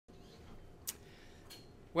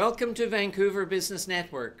Welcome to Vancouver Business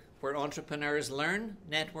Network, where entrepreneurs learn,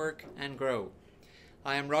 network, and grow.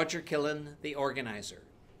 I am Roger Killen, the organizer.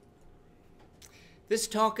 This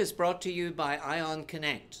talk is brought to you by Ion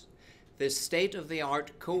Connect. This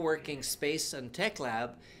state-of-the-art co-working space and tech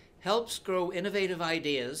lab helps grow innovative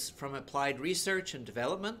ideas from applied research and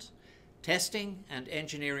development, testing and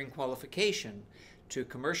engineering qualification to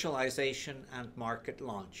commercialization and market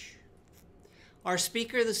launch. Our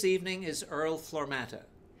speaker this evening is Earl Flormata.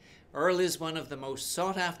 Earl is one of the most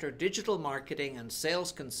sought-after digital marketing and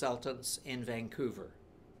sales consultants in Vancouver.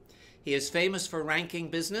 He is famous for ranking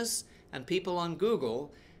business and people on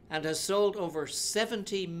Google and has sold over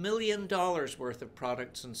 $70 million worth of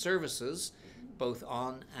products and services, both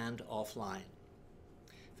on and offline.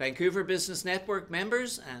 Vancouver Business Network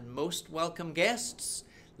members and most welcome guests,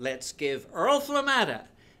 let's give Earl Flormata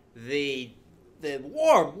the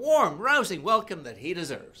warm, rousing welcome that he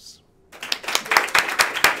deserves.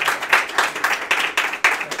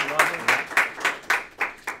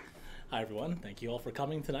 Hi everyone, thank you all for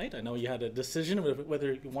coming tonight. I know you had a decision of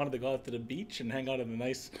whether you wanted to go out to the beach and hang out in the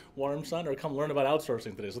nice warm sun or come learn about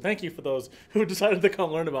outsourcing today. So thank you for those who decided to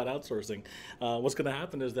come learn about outsourcing. What's going to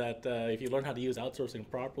happen is that if you learn how to use outsourcing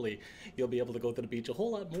properly, you'll be able to go to the beach a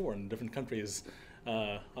whole lot more in different countries,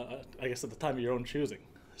 I guess at the time of your own choosing.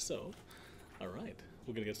 So, all right,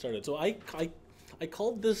 we're going to get started. So I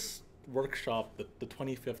called this workshop the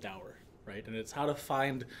 25th hour, right? And it's how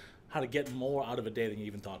to get more out of a day than you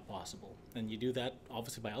even thought possible. And you do that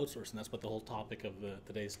obviously by outsourcing. That's what the whole topic of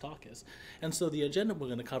today's talk is. And so the agenda we're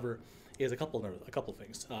going to cover is a couple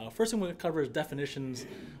things. First thing we're going to cover is definitions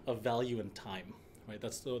of value and time. Right?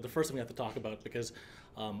 That's the first thing we have to talk about, because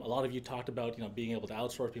a lot of you talked about being able to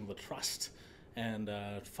outsource, being able to trust, and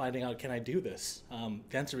finding out, can I do this?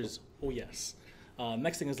 The answer is, oh yes.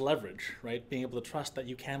 Next thing is leverage, right? Being able to trust that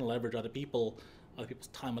you can leverage other people's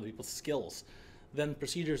time, other people's skills. Then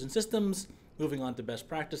procedures and systems, moving on to best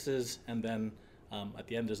practices, and then at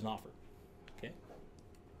the end there's an offer. Okay.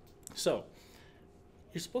 So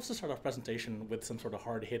you're supposed to start off presentation with some sort of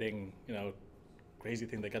hard-hitting, crazy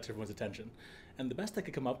thing that gets everyone's attention. And the best I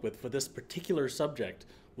could come up with for this particular subject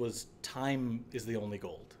was time is the only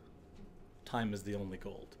gold. Time is the only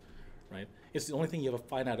gold, right? It's the only thing you have a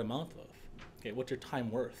finite amount of. Okay, what's your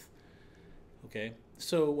time worth? Okay,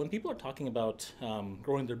 so when people are talking about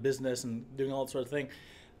growing their business and doing all that sort of thing,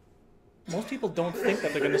 most people don't think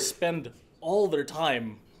that they're going to spend all their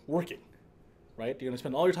time working, right? You're going to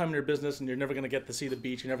spend all your time in your business and you're never going to get to see the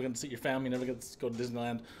beach, you're never going to see your family, you're never going to go to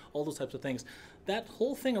Disneyland, all those types of things. That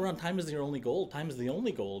whole thing around time is your only gold, time is the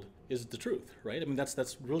only gold, is the truth, right? I mean,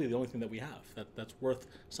 that's really the only thing that we have that's worth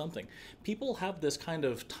something. People have this kind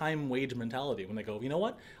of time wage mentality when they go, you know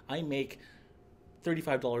what, I make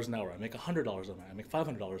 $35 an hour, I make $100 an hour, I make $500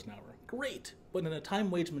 an hour. Great, but in a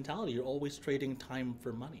time wage mentality, you're always trading time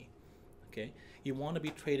for money, okay? You want to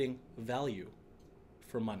be trading value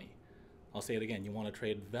for money. I'll say it again, you want to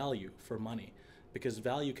trade value for money, because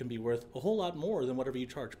value can be worth a whole lot more than whatever you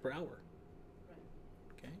charge per hour,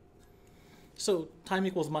 okay? So time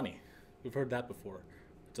equals money. We've heard that before.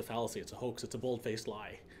 It's a fallacy, it's a hoax, it's a bold-faced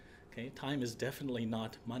lie, okay? Time is definitely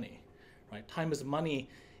not money, right? Time is money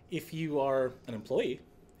if you are an employee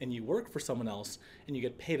and you work for someone else and you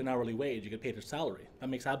get paid an hourly wage, you get paid a salary. That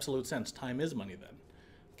makes absolute sense. Time is money then,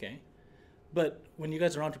 okay? But when you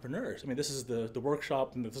guys are entrepreneurs, I mean, this is the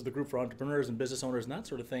workshop and this is the group for entrepreneurs and business owners and that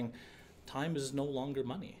sort of thing, time is no longer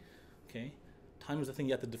money, okay? Time is the thing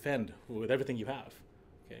you have to defend with everything you have,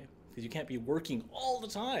 okay? Because you can't be working all the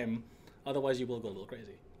time, otherwise you will go a little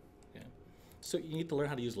crazy. So you need to learn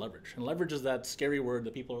how to use leverage. And leverage is that scary word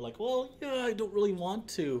that people are like, well, yeah, I don't really want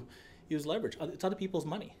to use leverage. It's other people's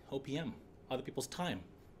money, OPM, other people's time,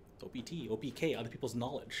 OPT, OPK, other people's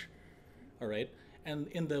knowledge, all right? And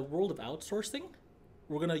in the world of outsourcing,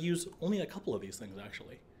 we're going to use only a couple of these things,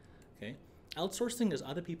 actually, okay? Outsourcing is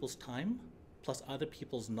other people's time plus other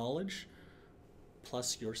people's knowledge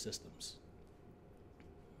plus your systems.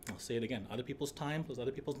 I'll say it again, other people's time plus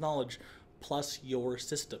other people's knowledge plus your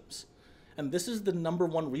systems. And this is the number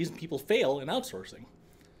one reason people fail in outsourcing.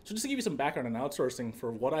 So just to give you some background on outsourcing for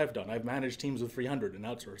what I've done, I've managed teams of 300 in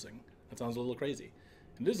outsourcing. That sounds a little crazy.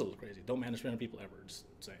 And it is a little crazy. Don't manage 300 people ever, just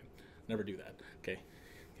saying. Never do that, okay?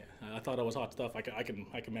 Yeah. I thought I was hot stuff. I can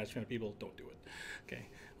manage 300 people. Don't do it, okay?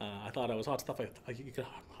 I thought I was hot stuff. You could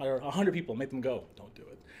hire 100 people, make them go. Don't do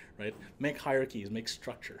it, right? Make hierarchies, make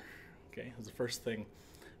structure, okay? That's the first thing.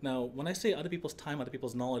 Now, when I say other people's time, other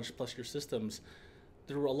people's knowledge, plus your systems,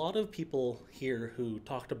 there were a lot of people here who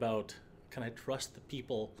talked about, can I trust the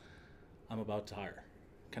people I'm about to hire?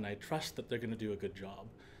 Can I trust that they're going to do a good job?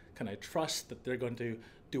 Can I trust that they're going to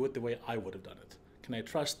do it the way I would have done it? Can I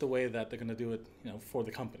trust the way that they're going to do it, for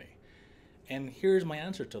the company? And here's my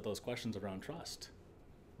answer to those questions around trust.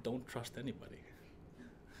 Don't trust anybody.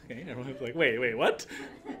 Okay, everyone's like, wait, what?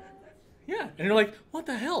 Yeah, and you're like, what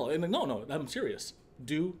the hell? And like, no, I'm serious.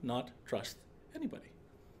 Do not trust anybody.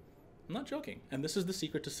 I'm not joking. And this is the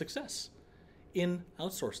secret to success in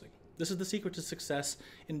outsourcing. This is the secret to success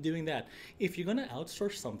in doing that. If you're going to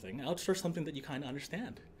outsource something that you kind of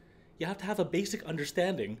understand. You have to have a basic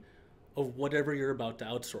understanding of whatever you're about to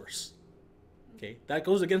outsource. Okay, that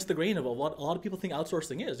goes against the grain of what a lot of people think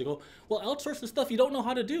outsourcing is. They go, well, outsource the stuff you don't know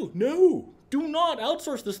how to do. No, do not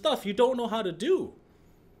outsource the stuff you don't know how to do.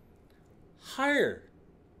 Hire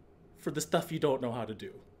for the stuff you don't know how to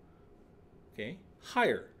do. Okay,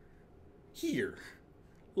 hire here,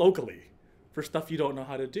 locally, for stuff you don't know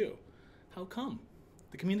how to do. How come?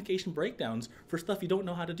 The communication breakdowns for stuff you don't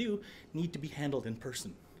know how to do need to be handled in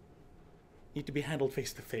person. Need to be handled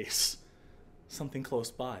face to face. Something close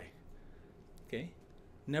by. Okay?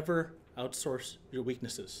 Never outsource your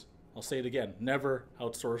weaknesses. I'll say it again. Never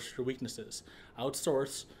outsource your weaknesses.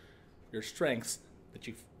 Outsource your strengths that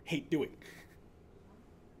you hate doing.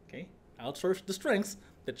 Okay? Outsource the strengths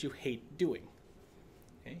that you hate doing.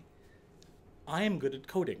 Okay? I am good at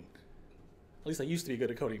coding. At least I used to be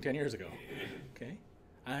good at coding 10 years ago. Okay?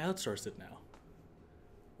 I outsourced it now.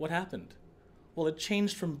 What happened? Well, it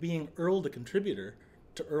changed from being Earl the contributor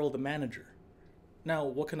to Earl the manager. Now,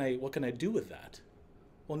 what can I do with that?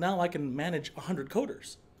 Well, now I can manage 100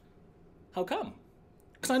 coders. How come?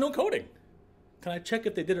 Because I know coding. Can I check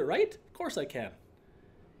if they did it right? Of course I can.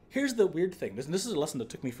 Here's the weird thing. This is a lesson that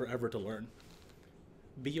took me forever to learn.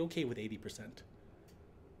 Be okay with 80%.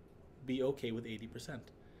 Be okay with 80%.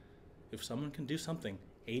 If someone can do something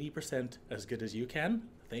 80% as good as you can,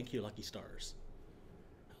 thank you, lucky stars.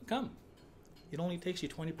 How come? It only takes you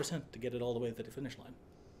 20% to get it all the way to the finish line.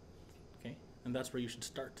 Okay? And that's where you should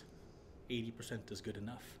start. 80% is good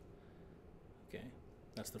enough. Okay?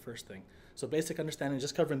 That's the first thing. So basic understanding,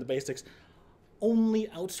 just covering the basics. Only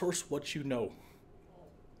outsource what you know.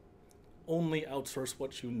 Only outsource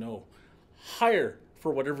what you know. Hire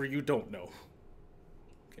for whatever you don't know.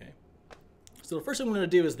 Okay? So the first thing we're going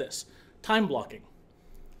to do is this. Time blocking.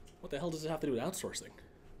 What the hell does it have to do with outsourcing?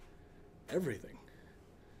 Everything.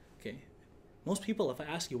 Okay? Most people, if I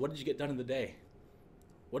ask you, what did you get done in the day?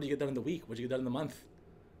 What did you get done in the week? What did you get done in the month?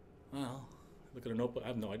 Well, look at a notebook. I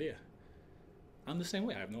have no idea. I'm the same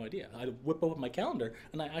way. I have no idea. I whip up my calendar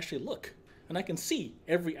and I actually look. And I can see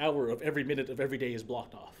every hour of every minute of every day is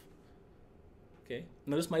blocked off. Okay?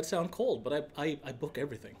 Now this might sound cold, but I book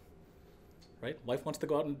everything. Right? Wife wants to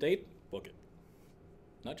go out on a date? Book it.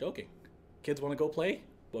 Not joking. Kids want to go play?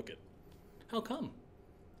 Book it. How come?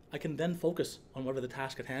 I can then focus on whatever the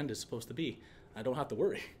task at hand is supposed to be. I don't have to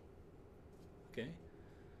worry. Okay?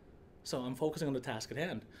 So I'm focusing on the task at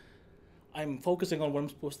hand. I'm focusing on what I'm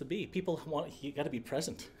supposed to be. You got to be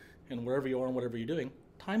present. And wherever you are and whatever you're doing,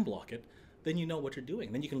 time block it. Then you know what you're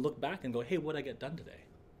doing. Then you can look back and go, hey, what did I get done today?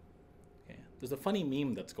 Okay? There's a funny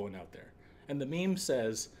meme that's going out there. And the meme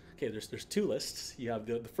says, okay, there's two lists. You have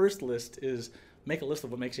the first list is make a list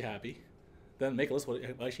of what makes you happy. Then make a list of what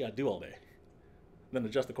you actually got to do all day. Then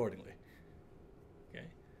adjust accordingly. Okay?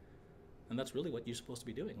 And that's really what you're supposed to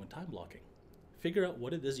be doing when time blocking. Figure out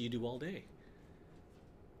what it is you do all day.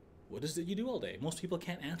 What is it you do all day? Most people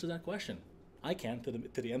can't answer that question. I can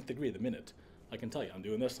to the nth degree, the minute. I can tell you, I'm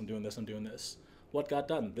doing this, I'm doing this, I'm doing this. What got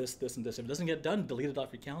done? This, this, and this. If it doesn't get done, delete it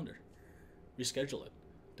off your calendar. Reschedule it.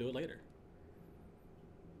 Do it later.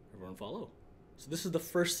 Everyone follow. So this is the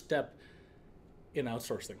first step in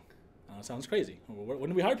outsourcing. Sounds crazy. When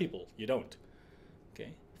do we hire people? You don't.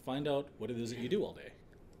 Okay? Find out what it is that you do all day.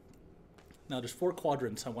 Now there's 4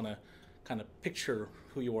 quadrants I want to kind of picture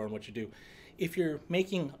who you are and what you do. If you're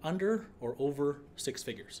making under or over 6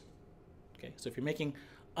 figures, okay? So if you're making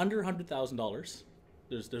under $100,000,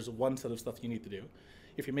 there's one set of stuff you need to do.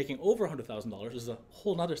 If you're making over $100,000, there's a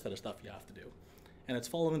whole other set of stuff you have to do. And it's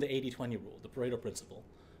following the 80-20 rule, the Pareto principle,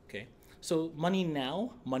 okay? So money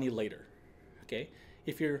now, money later, okay?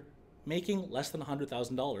 If you're making less than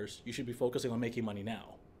 $100,000, you should be focusing on making money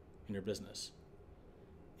now in your business.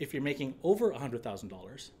 If you're making over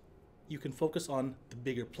 $100,000, you can focus on the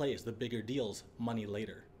bigger plays, the bigger deals, money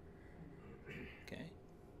later. Okay?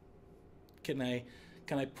 Can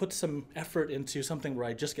I put some effort into something where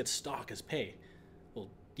I just get stock as pay? Well,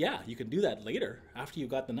 yeah, you can do that later after you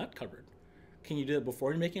got the nut covered. Can you do it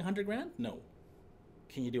before you're making 100 grand? No.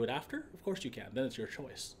 Can you do it after? Of course you can. Then it's your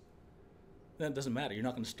choice. Then it doesn't matter. You're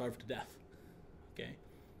not going to starve to death. Okay?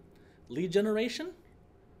 Lead generation?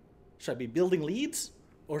 Should I be building leads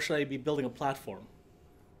or should I be building a platform?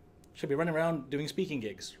 Should I be running around doing speaking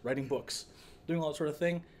gigs, writing books, doing all that sort of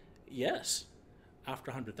thing? Yes,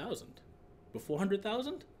 after 100,000. Before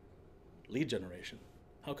 100,000, lead generation.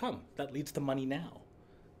 How come? That leads to money now.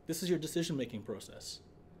 This is your decision-making process.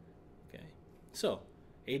 Okay, so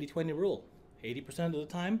 80-20 rule. 80% of the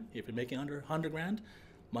time, if you're making under 100 grand,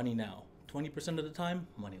 money now. 20% of the time,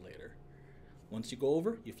 money later. Once you go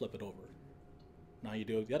over, you flip it over. Now you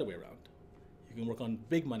do it the other way around. You can work on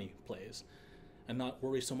big money plays and not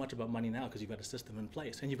worry so much about money now because you've got a system in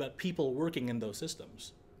place and you've got people working in those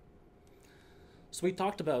systems. So we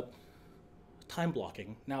talked about time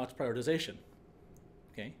blocking. Now it's prioritization.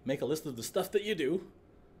 Okay, make a list of the stuff that you do,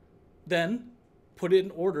 then put it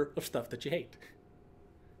in order of stuff that you hate.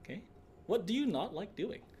 Okay, what do you not like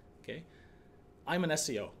doing? Okay, I'm an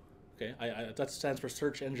SEO. Okay, that stands for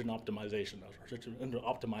search engine optimization, or search engine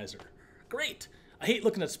optimizer. Great. I hate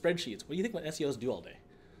looking at spreadsheets. What do you think what SEOs do all day?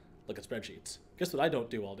 Look at spreadsheets. Guess what I don't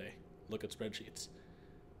do all day? Look at spreadsheets.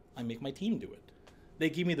 I make my team do it. They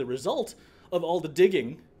give me the result of all the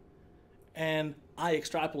digging, and I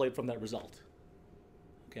extrapolate from that result.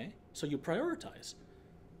 Okay, so you prioritize.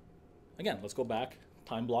 Again, let's go back.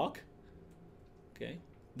 Time block. Okay,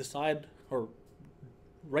 decide or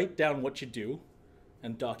write down what you do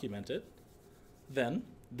and document it. Then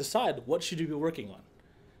decide what should you be working on.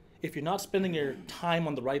 If you're not spending your time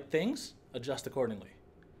on the right things, adjust accordingly.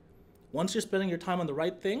 Once you're spending your time on the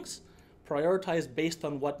right things, prioritize based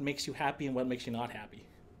on what makes you happy and what makes you not happy.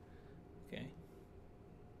 Okay?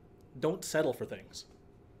 Don't settle for things.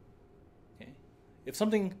 Okay? If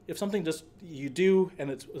something just you do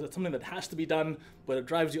and it's something that has to be done, but it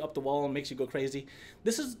drives you up the wall and makes you go crazy,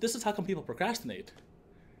 this is how come people procrastinate.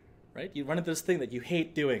 Right? You run into this thing that you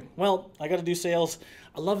hate doing. Well, I got to do sales.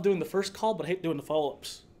 I love doing the first call, but I hate doing the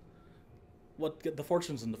follow-ups. What get the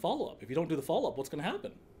fortunes in the follow-up? If you don't do the follow-up, what's going to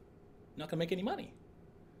happen? You're not going to make any money.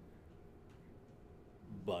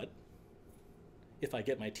 But if I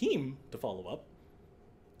get my team to follow up,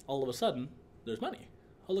 all of a sudden, there's money.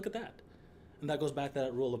 Oh, look at that. And that goes back to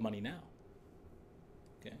that rule of money now.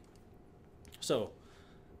 Okay. So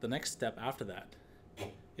the next step after that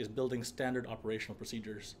is building standard operational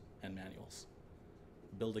procedures and manuals.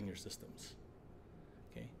 Building your systems.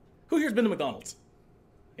 Okay. Who here's been to McDonald's?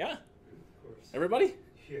 Yeah? Of course. Everybody?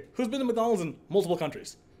 Yeah. Who's been to McDonald's in multiple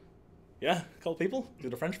countries? Yeah? A couple people? Do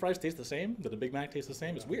the French fries taste the same? Do the Big Mac taste the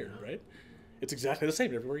same? It's weird, right? It's exactly the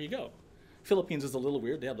same everywhere you go. Philippines is a little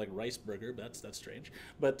weird. They have like rice burger, but that's strange.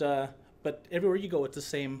 But everywhere you go, it's the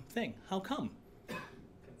same thing. How come?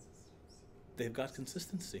 They've got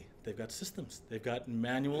consistency. They've got systems. They've got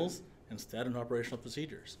manuals and standard operational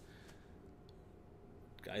procedures.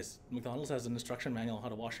 Guys, McDonald's has an instruction manual on how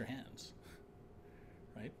to wash your hands,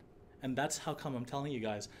 right? And that's how come I'm telling you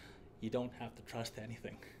guys, you don't have to trust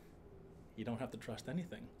anything. You don't have to trust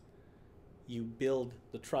anything. You build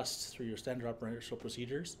the trusts through your standard operational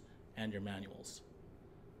procedures and your manuals.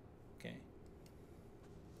 Okay.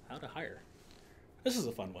 How to hire. This is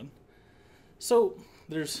a fun one. So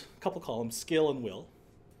there's a couple columns, skill and will.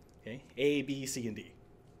 Okay, A, B, C, and D.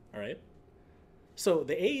 All right. So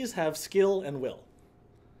the A's have skill and will.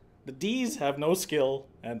 The D's have no skill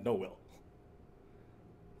and no will.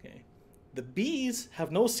 Okay. The B's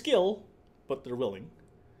have no skill, but they're willing.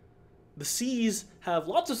 The C's have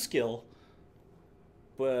lots of skill,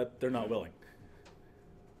 but they're not willing.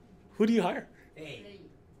 Who do you hire? A.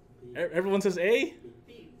 Everyone says A?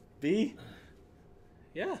 B. B?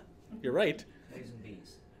 Yeah, you're right. A's and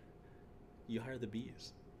B's. You hire the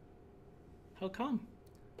B's. How come?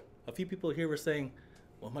 A few people here were saying,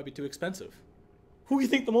 well, it might be too expensive. Who do you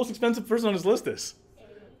think the most expensive person on his list is?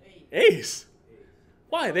 A's.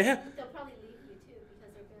 Why? They have... They'll probably leave you too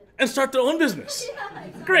because they're good. And start their own business. Yeah,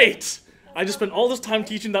 exactly. Great. I just spent all this time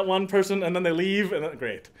teaching that one person and then they leave and then,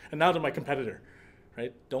 great. And now they're my competitor.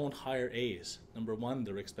 Right? Don't hire A's. Number one,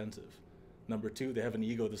 they're expensive. Number two, they have an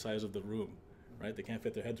ego the size of the room. Right? They can't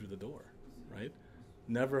fit their head through the door. Right?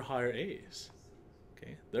 Never hire A's.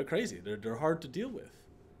 Okay? They're crazy. They're hard to deal with.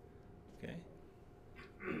 Okay?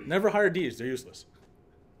 Never hire D's. They're useless.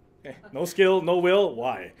 Okay? No skill, no will.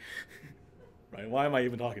 Why? Right? Why am I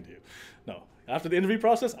even talking to you? No. After the interview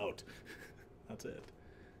process, out. That's it.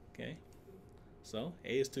 Okay? So,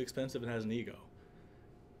 A is too expensive and has an ego.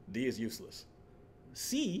 D is useless.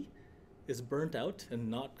 C is burnt out and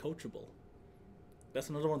not coachable. That's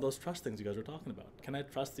another one of those trust things you guys were talking about. Can I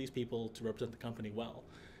trust these people to represent the company well?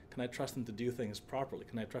 Can I trust them to do things properly?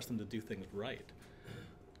 Can I trust them to do things right?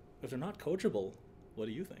 If they're not coachable, what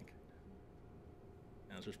do you think?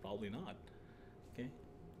 The answer is probably not. Okay?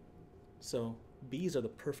 So B's are the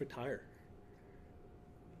perfect hire.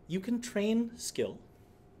 You can train skill.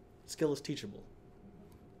 Skill is teachable.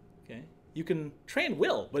 Okay? You can train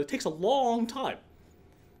will, but it takes a long time.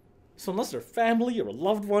 So unless they're family or a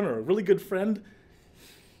loved one or a really good friend,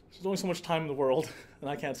 there's only so much time in the world, and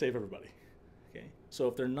I can't save everybody. Okay? So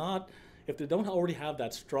if they don't already have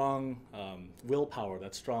that strong willpower,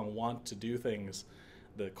 that strong want to do things,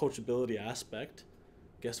 the coachability aspect,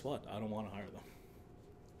 guess what? I don't want to hire them.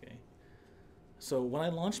 Okay? So when I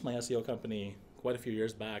launched my SEO company quite a few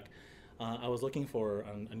years back, I was looking for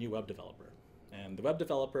a new web developer. And the web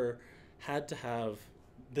developer had to have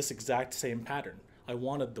this exact same pattern. I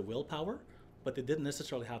wanted the willpower, but they didn't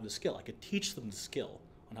necessarily have the skill. I could teach them the skill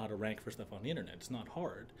on how to rank for stuff on the internet. It's not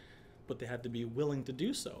hard, but they had to be willing to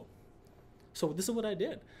do so. So this is what I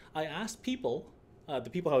did. I asked people, the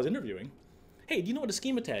people I was interviewing, hey, do you know what a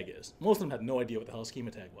schema tag is? Most of them had no idea what the hell a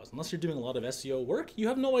schema tag was. Unless you're doing a lot of SEO work, you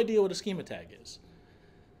have no idea what a schema tag is.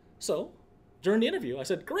 So during the interview, I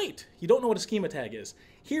said, great, you don't know what a schema tag is.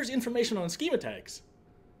 Here's information on schema tags.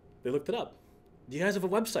 They looked it up. Do you guys have a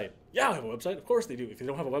website? Yeah, I have a website. Of course they do. If you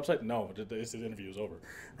don't have a website, no, the interview is over,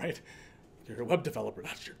 right? You're a web developer.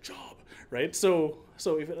 That's your job, right? So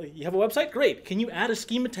if you have a website, great. Can you add a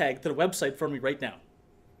schema tag to the website for me right now?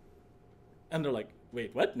 And they're like,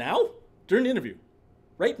 wait, what? Now? During the interview,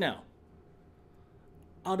 right now.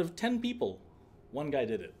 Out of 10 people, one guy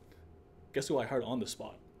did it. Guess who I hired on the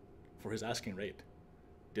spot for his asking rate?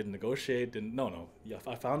 Didn't negotiate, no. Yeah,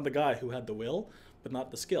 I found the guy who had the will, but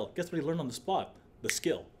not the skill. Guess what he learned on the spot? The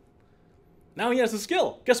skill. Now he has the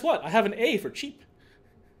skill. Guess what? I have an A for cheap.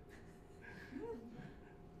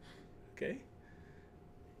 Okay?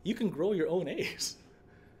 You can grow your own A's.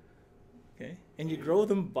 Okay? And you grow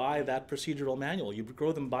them by that procedural manual. You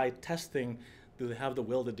grow them by testing, do they have the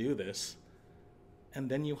will to do this? And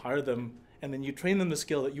then you hire them, and then you train them the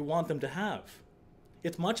skill that you want them to have.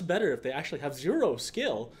 It's much better if they actually have zero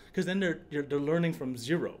skill, because then they're learning from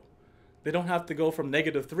zero. They don't have to go from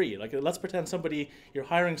 -3. Like, let's pretend you're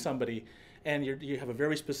hiring somebody, and you have a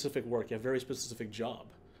very specific work, you have a very specific job.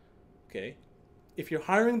 Okay? If you're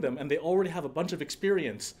hiring them and they already have a bunch of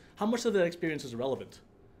experience, how much of that experience is relevant?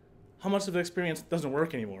 How much of the experience doesn't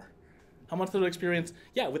work anymore? How much of the experience,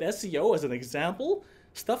 yeah, with SEO as an example,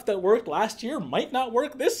 stuff that worked last year might not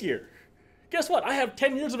work this year. Guess what? I have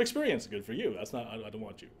 10 years of experience. Good for you. I don't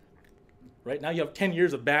want you. Right? Now you have 10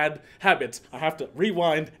 years of bad habits. I have to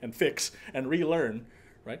rewind and fix and relearn.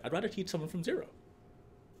 Right? I'd rather teach someone from zero.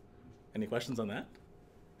 Any questions on that?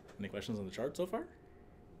 Any questions on the chart so far?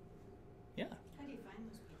 Yeah. How do you find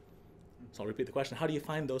those people? So I'll repeat the question. How do you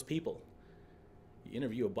find those people? You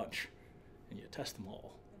interview a bunch and you test them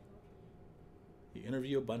all. You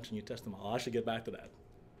interview a bunch and you test them all. I'll actually get back to that.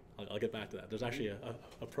 I'll get back to that. There's actually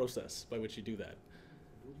a process by which you do that.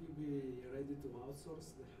 Would you be ready to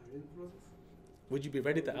outsource the hiring process? Would you be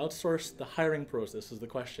ready to outsource the hiring process is the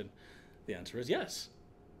question. The answer is yes.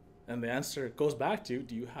 And the answer goes back to,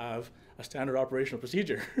 do you have a standard operational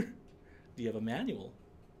procedure? Do you have a manual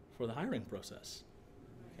for the hiring process?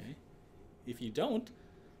 Okay. If you don't,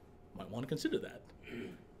 you might want to consider that.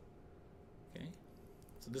 Okay.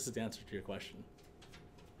 So this is the answer to your question.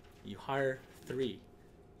 You hire 3.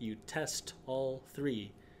 You test all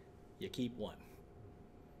 3. You keep 1.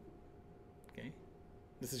 Okay.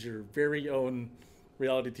 This is your very own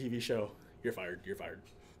reality TV show. You're fired. You're fired.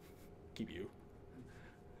 Keep you.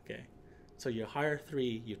 Okay. So you hire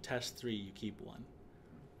 3. You test 3. You keep 1.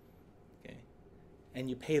 Okay. And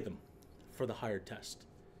you pay them for the hired test.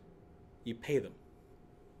 You pay them.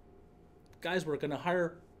 Guys, we're going to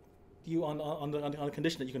hire you on the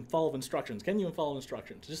condition that you can follow instructions. Can you follow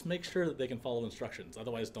instructions? Just make sure that they can follow instructions.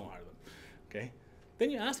 Otherwise, don't hire them. Okay? Then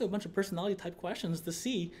you ask them a bunch of personality type questions to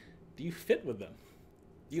see, do you fit with them?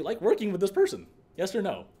 Do you like working with this person? Yes or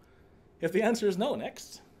no? If the answer is no,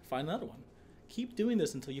 next, find another one. Keep doing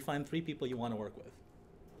this until you find 3 people you want to work with.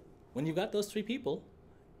 When you've got those 3 people,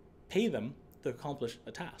 pay them to accomplish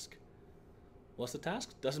a task. What's the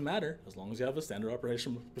task? Doesn't matter as long as you have a standard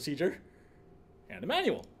operation procedure and a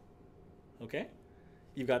manual. Okay?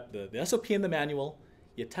 You've got the SOP and the manual,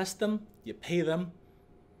 you test them, you pay them,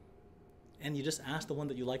 and you just ask the one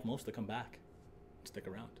that you like most to come back. Stick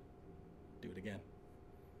around. Do it again.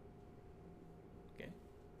 Okay?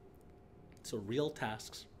 So real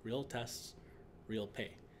tasks, real tests, real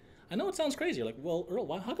pay. I know it sounds crazy. You're like, well,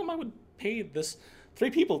 Earl, how come I would pay this 3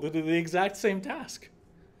 people to do the exact same task?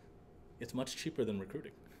 It's much cheaper than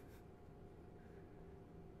recruiting.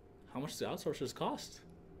 How much do outsourcers cost?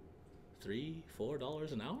 $3,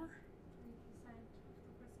 $4 an hour? 3% of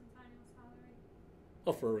the person's annual salary.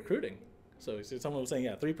 Oh, for recruiting. So someone was saying,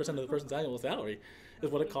 yeah, 3% of the person's annual salary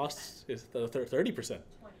is what it costs, is 30%,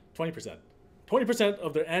 20%. 20%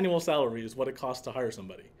 of their annual salary is what it costs to hire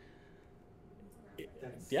somebody.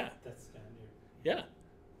 That's Yeah. That's Yeah,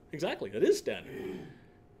 exactly. That is standard.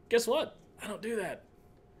 Guess what? I don't do that.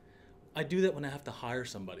 I do that when I have to hire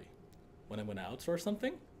somebody. When I'm going to outsource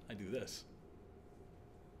something, I do this.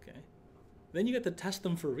 Okay. Then you get to test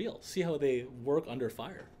them for real. See how they work under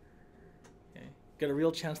fire. Okay. Get a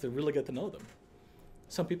real chance to really get to know them.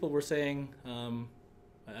 Some people were saying,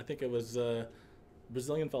 I think it was a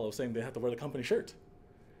Brazilian fellow saying they have to wear the company shirt.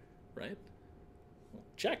 Right? Well,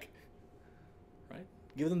 check. Right?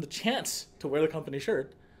 Give them the chance to wear the company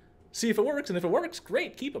shirt. See if it works, and if it works,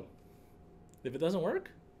 great, keep them. If it doesn't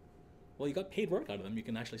work, well, you got paid work out of them. You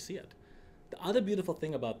can actually see it. The other beautiful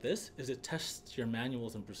thing about this is it tests your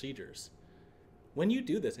manuals and procedures. When you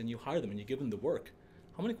do this and you hire them and you give them the work,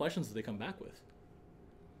 how many questions do they come back with?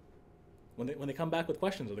 When they come back with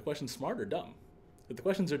questions, are the questions smart or dumb? If the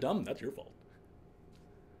questions are dumb, that's your fault.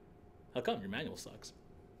 How come? Your manual sucks.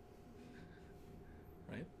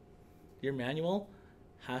 Right? Your manual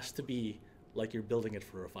has to be like you're building it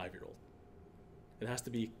for a 5-year-old. It has to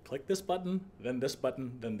be click this button, then this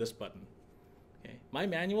button, then this button. Okay? My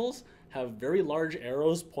manuals have very large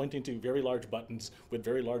arrows pointing to very large buttons with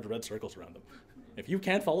very large red circles around them. If you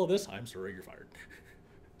can't follow this, I'm sorry, you're fired.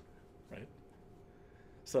 Right?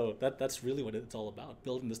 So that's really what it's all about.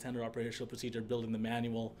 Building the standard operational procedure, building the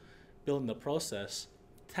manual, building the process,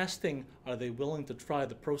 testing, are they willing to try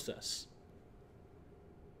the process?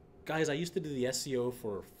 Guys, I used to do the SEO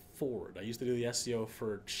for Ford. I used to do the SEO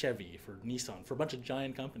for Chevy, for Nissan, for a bunch of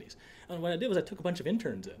giant companies. And what I did was I took a bunch of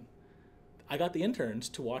interns in. I got the interns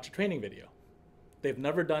to watch a training video. They've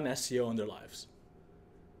never done SEO in their lives.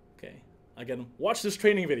 Okay, I get them, watch this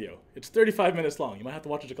training video. It's 35 minutes long. You might have to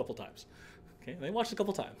watch it a couple times. Okay, and they watch it a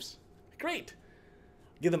couple times. Great.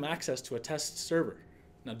 Give them access to a test server.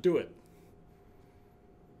 Now do it.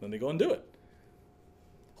 Then they go and do it.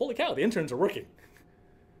 Holy cow, the interns are working.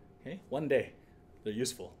 Okay, one day, they're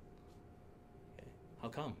useful. Okay, how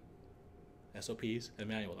come? SOPs and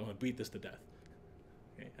manuals. I'm going to beat this to death.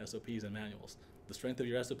 Okay, SOPs and manuals. The strength of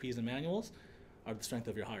your SOPs and manuals are the strength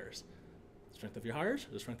of your hires. The strength of your hires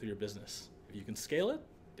are the strength of your business. If you can scale it,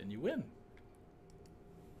 then you win.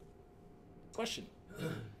 Question?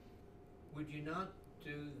 Would you not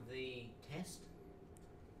do the test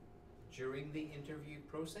during the interview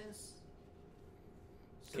process?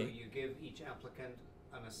 So Okay. you give each applicant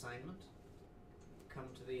an assignment, come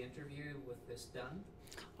to the interview with this done?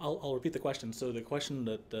 I'll repeat the question. So the question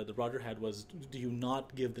that Roger had was, do you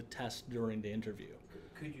not give the test during the interview?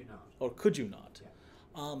 Could you not? Or could you not?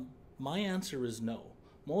 Yeah. My answer is no.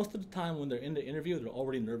 Most of the time when they're in the interview, they're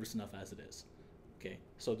already nervous enough as it is. Okay,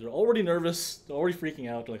 so they're already nervous, they're already freaking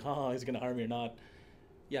out, they're like, is he going to hire me or not?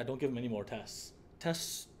 Yeah, don't give them any more tests.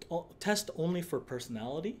 Test only for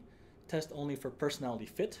personality. Test only for personality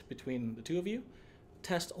fit between the two of you.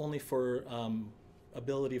 Test only for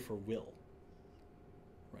ability for will.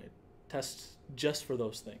 Right? Test just for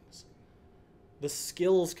those things. The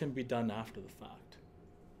skills can be done after the fact.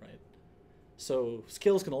 Right? So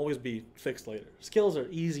skills can always be fixed later. Skills are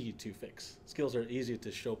easy to fix. Skills are easy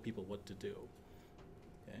to show people what to do.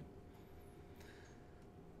 Okay.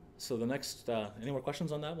 So the next, any more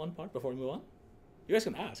questions on that one part before we move on? You guys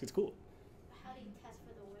can ask. It's cool. How do you test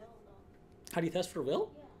for the will, though? How do you test for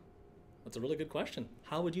will? Yeah. That's a really good question.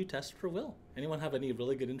 How would you test for will? Anyone have any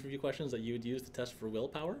really good interview questions that you would use to test for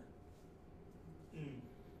willpower?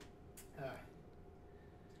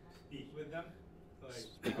 Speak with them. Like,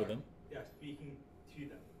 Speak with them? Yeah, speaking to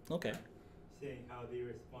them. Okay. Saying how they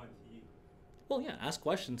respond to you. Well, yeah, ask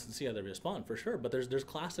questions and see how they respond for sure. But there's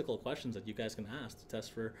classical questions that you guys can ask to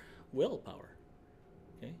test for willpower.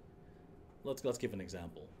 Okay. Let's give an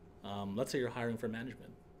example. Let's say you're hiring for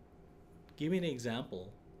management. Give me an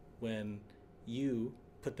example when you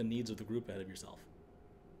put the needs of the group ahead of yourself.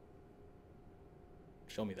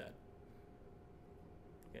 Show me that.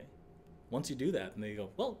 Okay. Once you do that, and they go,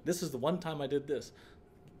 well, this is the one time I did this.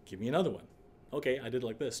 Give me another one. Okay, I did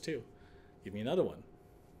like this too. Give me another one.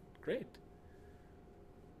 Great.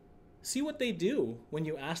 See what they do when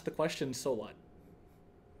you ask the question, so what?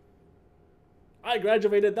 I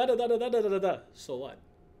graduated, da da da da da da da da. So what?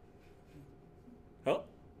 Oh.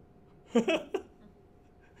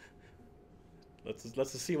 Let's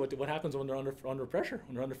just see what happens when they're under pressure,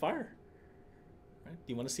 when they're under fire. Right? Do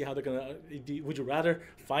you want to see how they're gonna? Would you rather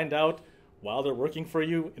find out while they're working for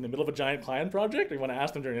you in the middle of a giant client project, or you want to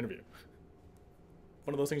ask them during an interview?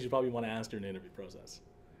 One of those things you probably want to ask during the interview process,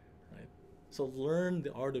 right? So learn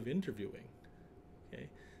the art of interviewing. Okay.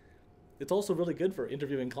 It's also really good for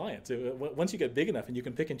interviewing clients. Once you get big enough and you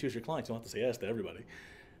can pick and choose your clients, you don't have to say yes to everybody.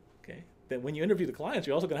 Okay. Then when you interview the clients,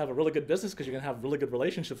 you're also going to have a really good business because you're going to have really good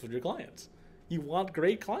relationships with your clients. You want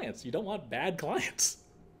great clients. You don't want bad clients.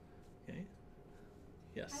 Okay.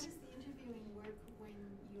 Yes. How does the interviewing work when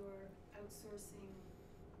you're outsourcing,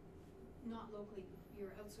 not locally, you're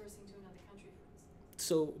outsourcing to another country, for instance?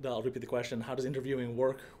 So I'll repeat the question. How does interviewing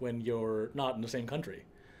work when you're not in the same country?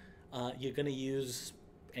 You're going to use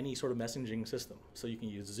any sort of messaging system. So you can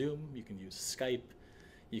use Zoom, you can use Skype,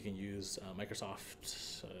 you can use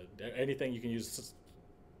Microsoft, anything. You can use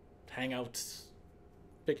Hangouts.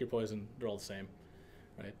 Pick your poison. They're all the same,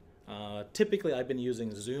 right? Typically, I've been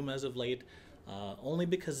using Zoom as of late, only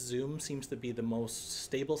because Zoom seems to be the most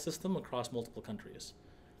stable system across multiple countries.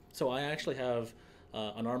 So I actually have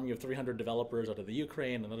an army of 300 developers out of the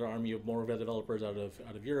Ukraine, another army of more developers out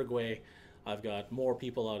of Uruguay. I've got more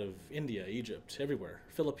people out of India, Egypt, everywhere,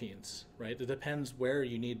 Philippines, right? It depends where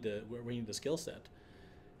you need the skill set.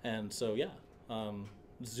 And so, yeah,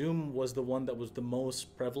 Zoom was the one that was the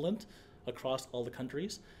most prevalent across all the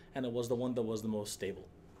countries, and it was the one that was the most stable.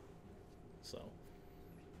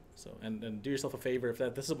 And do yourself a favor, if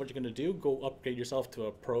this is what you're going to do, go upgrade yourself to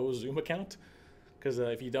a pro Zoom account, because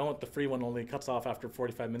if you don't, the free one only cuts off after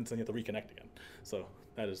 45 minutes and you have to reconnect again. So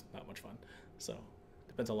that is not much fun. So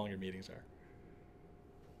depends how long your meetings are.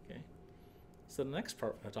 Okay. So the next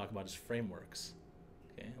part I'm going to talk about is frameworks.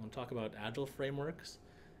 Okay, I'm going to talk about agile frameworks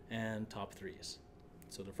and top threes.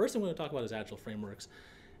 So the first thing we're going to talk about is agile frameworks,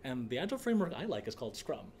 and the agile framework I like is called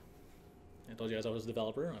Scrum. I told you guys I was a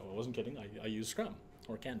developer. I wasn't kidding. I use Scrum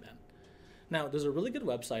or Kanban. Now, there's a really good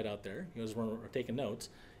website out there. You guys are taking notes.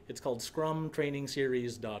 It's called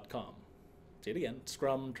scrumtrainingseries.com. Say it again,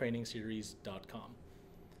 scrumtrainingseries.com.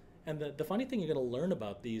 And the funny thing you're going to learn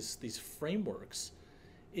about these frameworks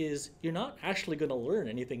is you're not actually going to learn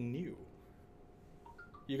anything new.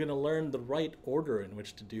 You're going to learn the right order in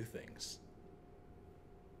which to do things.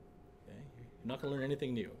 Okay? You're not going to learn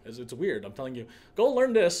anything new. It's weird. I'm telling you, go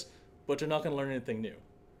learn this, but you're not going to learn anything new.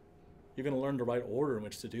 You're going to learn the right order in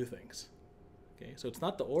which to do things. Okay? So it's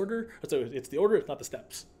not the order. So it's the order, it's not the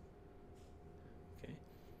steps. Okay?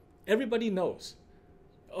 Everybody knows.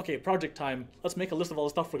 Okay, project time. Let's make a list of all the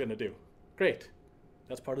stuff we're going to do. Great.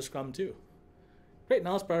 That's part of Scrum too. Great,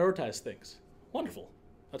 now let's prioritize things. Wonderful.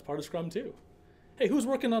 That's part of Scrum too. Hey, who's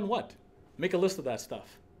working on what? Make a list of that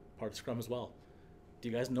stuff. Part of Scrum as well. Do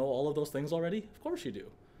you guys know all of those things already? Of course you do.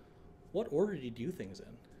 What order do you do things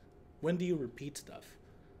in? When do you repeat stuff?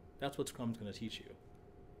 That's what Scrum's going to teach you.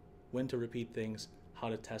 When to repeat things, how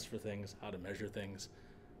to test for things, how to measure things.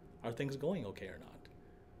 Are things going okay or not?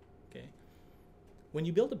 Okay. When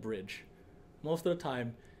you build a bridge, most of the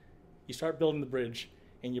time, you start building the bridge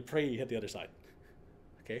and you pray you hit the other side.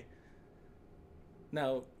 Okay?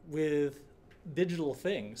 Now, with digital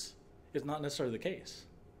things, it's not necessarily the case.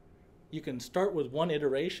 You can start with one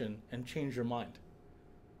iteration and change your mind.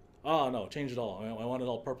 Oh, no, change it all. I want it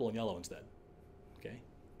all purple and yellow instead. Okay?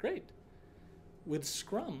 Great. With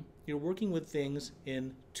Scrum, you're working with things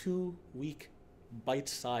in 2-week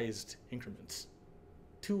bite-sized increments.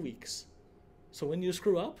 2 weeks. So when you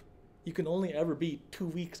screw up, you can only ever be 2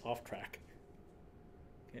 weeks off track.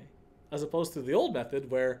 Okay? As opposed to the old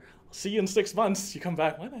method where, I'll see you in 6 months, you come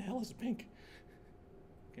back, why the hell is it pink?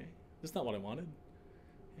 Okay? That's not what I wanted.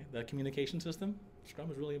 Okay? That communication system,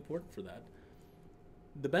 Scrum is really important for that.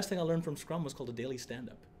 The best thing I learned from Scrum was called a daily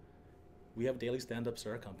stand-up. We have daily stand-ups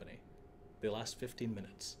at our company. They last 15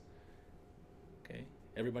 minutes. Okay?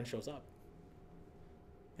 Everyone shows up.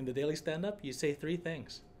 In the daily stand-up, you say 3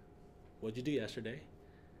 things. What did you do yesterday?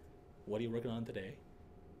 What are you working on today?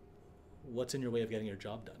 What's in your way of getting your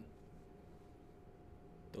job done?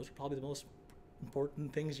 Those are probably the most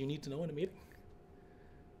important things you need to know in a meeting.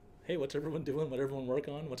 Hey, what's everyone doing? What everyone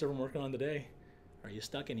working on? What's everyone working on today? Are you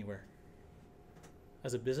stuck anywhere?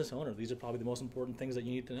 As a business owner, these are probably the most important things that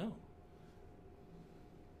you need to know.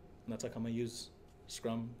 And that's how come I use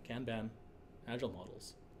Scrum, Kanban, Agile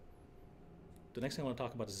models. The next thing I want to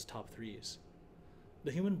talk about is top threes.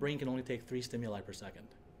 The human brain can only take 3 stimuli per second.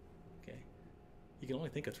 Okay? You can only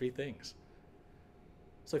think of 3 things.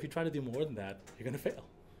 So if you try to do more than that, you're going to fail.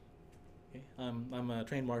 Okay? I'm a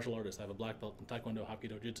trained martial artist. I have a black belt in Taekwondo,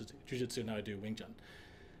 Hapkido, Jiu-Jitsu, now I do Wing Chun.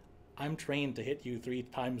 I'm trained to hit you 3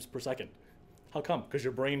 times per second. How come? Because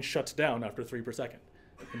your brain shuts down after 3 per second.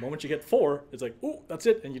 The moment you get 4, it's like, ooh, that's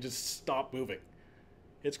it, and you just stop moving.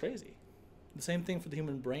 It's crazy. The same thing for the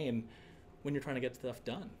human brain when you're trying to get stuff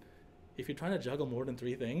done. If you're trying to juggle more than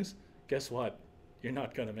 3 things, guess what? You're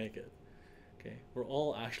not going to make it. Okay? We're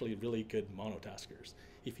all actually really good monotaskers.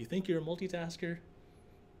 If you think you're a multitasker,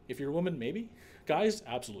 if you're a woman, maybe. Guys,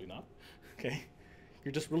 absolutely not. Okay?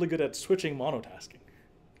 You're just really good at switching monotasking.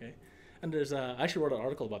 Okay? And there's I actually wrote an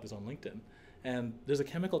article about this on LinkedIn, and there's a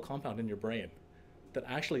chemical compound in your brain that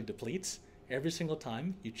actually depletes every single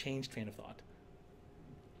time you change train of thought.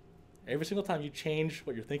 Every single time you change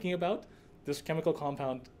what you're thinking about, this chemical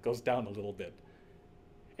compound goes down a little bit.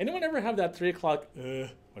 Anyone ever have that 3 o'clock,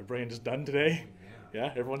 my brain is done today?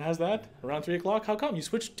 Yeah, everyone has that around 3 o'clock. How come? You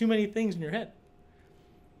switched too many things in your head.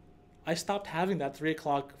 I stopped having that 3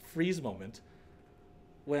 o'clock freeze moment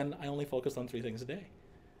when I only focused on 3 things a day.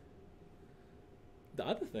 The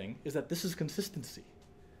other thing is that this is consistency.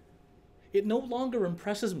 It no longer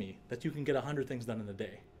impresses me that you can get 100 things done in a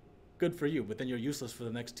day. Good for you, but then you're useless for the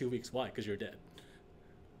next 2 weeks. Why? Because you're dead,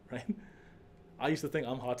 right? I used to think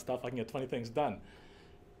I'm hot stuff, I can get 20 things done.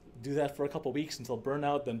 Do that for a couple weeks until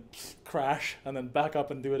burnout, then crash, and then back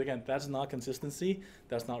up and do it again. That's not consistency.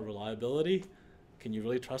 That's not reliability. Can you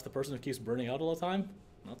really trust the person who keeps burning out all the time?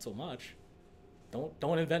 Not so much.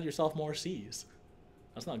 Don't invent yourself more C's.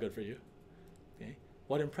 That's not good for you. Okay?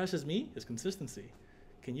 What impresses me is consistency.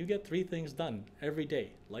 Can you get 3 things done every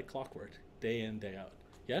day, like clockwork, day in, day out?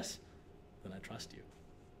 Yes? Then I trust you.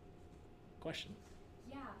 Question?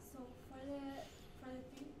 Yeah, so for the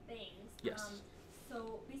 3 things, Yes.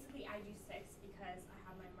 so basically I do 6 because I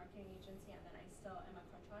have my marketing agency and then I still am a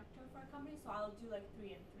contractor for a company, so I'll do like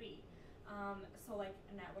 3 and 3. So like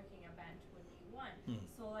a networking event would be 1.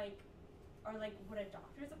 So like, or like would a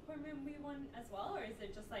doctor's appointment be 1 as well, or is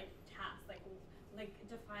it just like tasks, like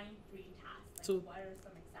define 3 tasks? Like So- what are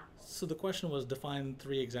some examples? So the question was define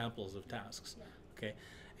 3 examples of tasks. Yeah. Okay.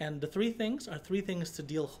 And the 3 things are 3 things to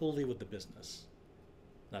deal wholly with the business.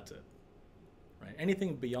 That's it. Right?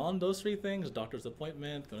 Anything beyond those 3 things, doctor's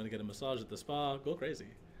appointment, going to get a massage at the spa, go crazy.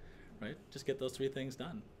 Right? Just get those 3 things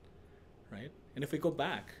done. Right? And if we go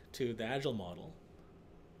back to the agile model,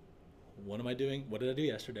 what am I doing? What did I do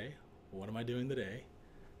yesterday? What am I doing today?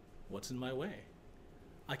 What's in my way?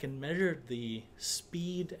 I can measure the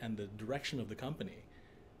speed and the direction of the company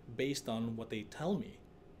based on what they tell me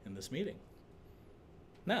in this meeting.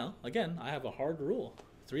 Now, again, I have a hard rule.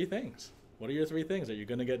 3 things. What are your 3 things that you're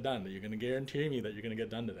going to get done, that you're going to guarantee me that you're going to get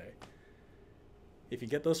done today? If you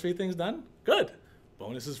get those 3 things done, good.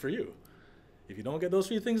 Bonuses for you. If you don't get those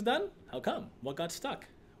 3 things done, how come? What got stuck?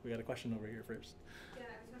 We got a question over here first. Yeah,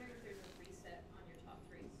 I was wondering if there's a reset on your top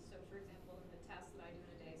 3. So for example, in the tasks that I do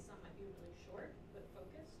in a day, some might be really short but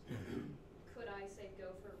focused. Could I say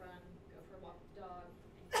go for a run, go for a walk with the dog,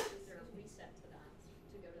 and is there a reset to that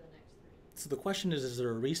to go to the next 3? So the question is there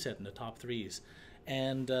a reset in the top 3s?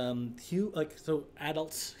 And so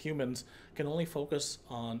adults, humans, can only focus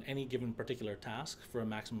on any given particular task for a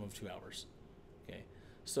maximum of 2 hours. Okay.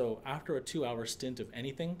 So after a 2-hour stint of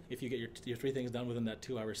anything, if you get your 3 things done within that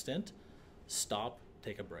 2-hour stint, stop,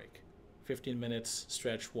 take a break. 15 minutes,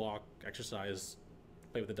 stretch, walk, exercise,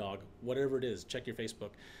 play with the dog, whatever it is, check your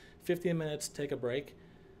Facebook. 15 minutes, take a break,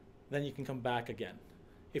 then you can come back again.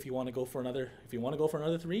 If you want to go for another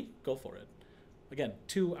 3, go for it. Again,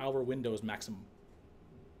 2-hour windows maximum.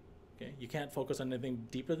 Okay, you can't focus on anything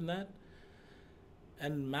deeper than that.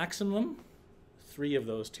 And maximum 3 of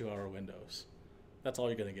those 2-hour windows. That's all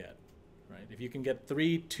you're going to get, right? If you can get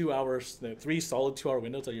 3 solid 2-hour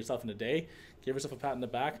windows of yourself in a day, give yourself a pat in the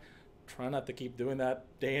back. Try not to keep doing that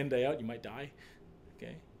day in, day out. You might die,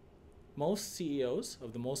 okay? Most CEOs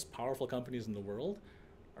of the most powerful companies in the world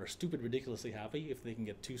are stupid, ridiculously happy if they can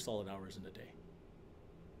get 2 solid hours in a day.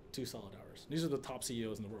 2 solid hours. These are the top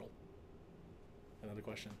CEOs in the world. Another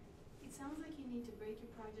question. It sounds like you need to break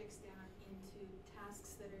your projects down into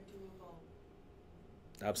tasks that are doable.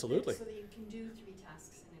 Absolutely. So that you can do 3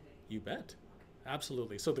 tasks in a day. You bet.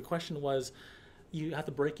 Absolutely. So the question was, you have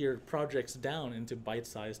to break your projects down into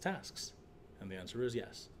bite-sized tasks. And the answer is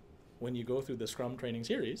yes. When you go through the Scrum training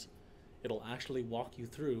series, it'll actually walk you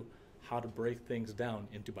through how to break things down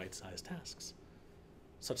into bite-sized tasks,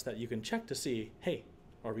 such that you can check to see, hey,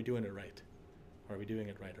 are we doing it right? Are we doing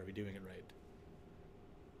it right? Are we doing it right?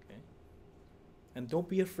 Okay? And don't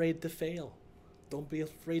be afraid to fail. Don't be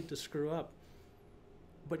afraid to screw up.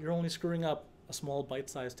 But you're only screwing up a small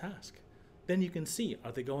bite-sized task. Then you can see,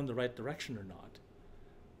 are they going the right direction or not?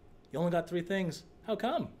 You only got 3 things. How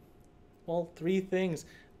come? Well, 3 things.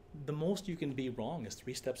 The most you can be wrong is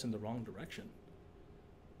 3 steps in the wrong direction.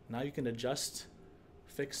 Now you can adjust,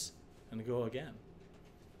 fix, and go again.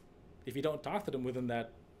 If you don't talk to them within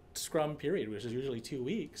that Scrum period, which is usually 2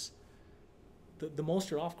 weeks, the most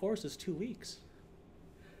you're off course is 2 weeks.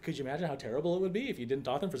 Could you imagine how terrible it would be if you didn't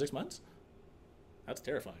talk to them for 6 months? That's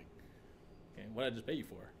terrifying. Okay, what did I just pay you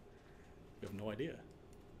for? You have no idea.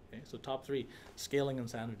 Okay, so top 3, scaling and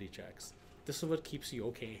sanity checks. This is what keeps you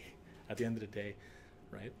okay at the end of the day,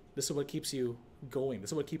 right? This is what keeps you going. This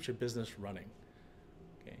is what keeps your business running.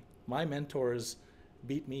 Okay, my mentors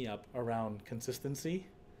beat me up around consistency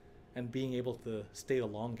and being able to stay the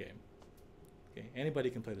long game. Okay, anybody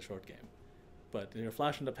can play the short game. But you're a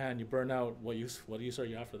flash in the pan, you burn out, what use are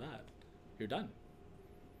you after that? You're done.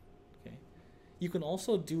 Okay. You can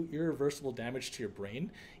also do irreversible damage to your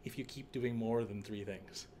brain if you keep doing more than 3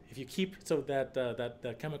 things. If you keep, so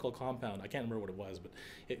that chemical compound, I can't remember what it was, but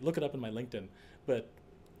look it up in my LinkedIn. But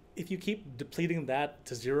if you keep depleting that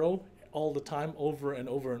to 0 all the time, over and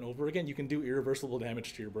over and over again, you can do irreversible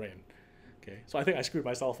damage to your brain. Okay, so I think I screwed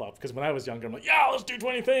myself up because when I was younger, I'm like, yeah, let's do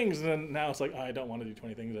 20 things. And then now it's like, I don't want to do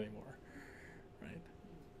 20 things anymore, right?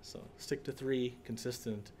 So stick to 3,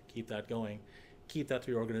 consistent, keep that going, keep that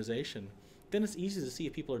through your organization. Then it's easy to see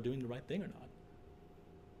if people are doing the right thing or not.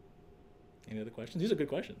 Any other questions? These are good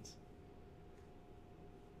questions.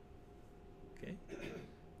 Okay,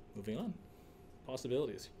 moving on.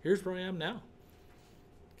 Possibilities. Here's where I am now.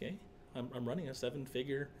 Okay, I'm running a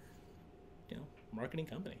 7-figure, marketing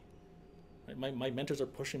company. Right? My mentors are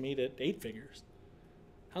pushing me to 8 figures.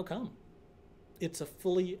 How come? It's a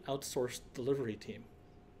fully outsourced delivery team.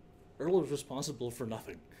 Earl is responsible for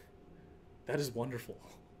nothing. That is wonderful.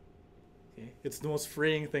 Okay, it's the most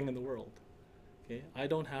freeing thing in the world. Okay, I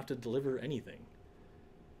don't have to deliver anything.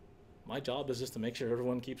 My job is just to make sure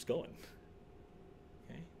everyone keeps going.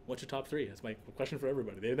 What's your top 3? That's my question for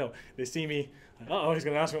everybody. They know. They see me, uh-oh, he's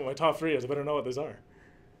going to ask me what my top 3 is. I better know what those are.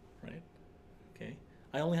 Right? Okay.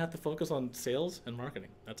 I only have to focus on sales and marketing.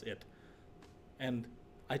 That's it. And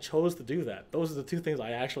I chose to do that. Those are the 2 things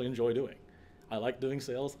I actually enjoy doing. I like doing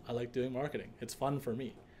sales. I like doing marketing. It's fun for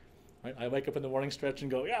me. Right? I wake up in the morning stretch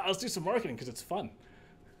and go, yeah, let's do some marketing because it's fun.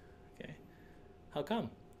 Okay. How come?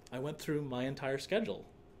 I went through my entire schedule.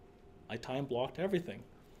 I time blocked everything.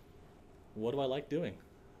 What do I like doing?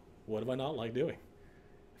 What do I not like doing?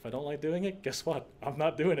 If I don't like doing it, guess what? I'm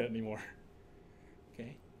not doing it anymore.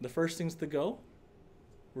 Okay? The first things to go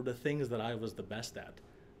were the things that I was the best at,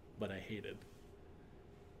 but I hated.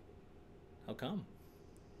 How come?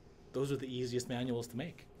 Those are the easiest manuals to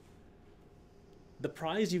make. The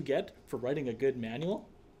prize you get for writing a good manual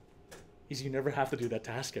is you never have to do that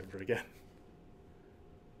task ever again.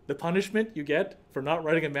 The punishment you get for not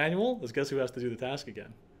writing a manual is guess who has to do the task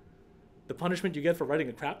again. The punishment you get for writing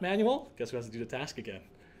a crap manual, guess who has to do the task again?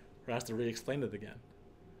 Or has to re-explain it again?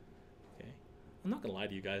 Okay. I'm not going to lie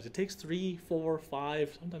to you guys. It takes 3, 4,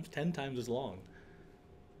 5, sometimes 10 times as long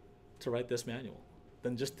to write this manual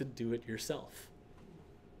than just to do it yourself.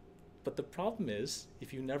 But the problem is,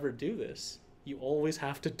 if you never do this, you always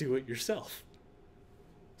have to do it yourself.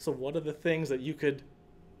 So what are the things that you could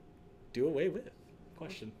do away with?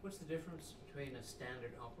 Question. What's the difference between a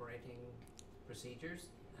standard operating procedures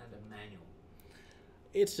and a manual?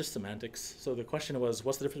 It's just semantics. So the question was,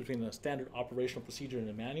 what's the difference between a standard operational procedure and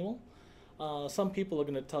a manual? Some people are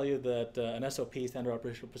going to tell you that an SOP, standard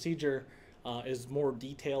operational procedure, is more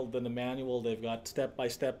detailed than a manual. They've got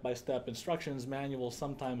step-by-step instructions. Manuals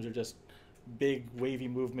sometimes are just big wavy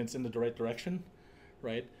movements in the right direction,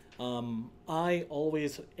 right? I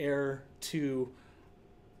always err to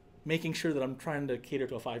making sure that I'm trying to cater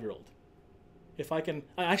to a 5-year-old. If I can,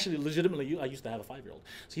 I actually legitimately, I used to have a 5-year-old.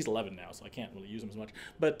 So he's 11 now, so I can't really use him as much.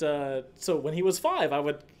 But so when he was 5, I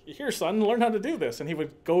would, here son, learn how to do this. And he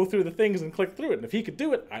would go through the things and click through it. And if he could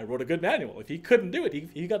do it, I wrote a good manual. If he couldn't do it,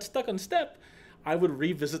 he got stuck on step, I would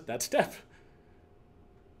revisit that step.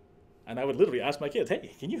 And I would literally ask my kids,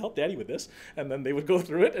 hey, can you help daddy with this? And then they would go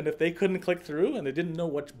through it. And if they couldn't click through and they didn't know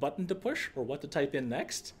which button to push or what to type in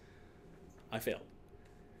next, I failed.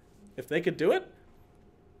 If they could do it,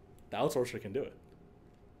 the outsourcer can do it.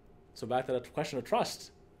 So back to that question of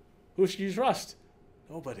trust. Who should you trust?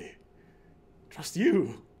 Nobody. Trust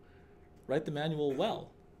you. Write the manual well.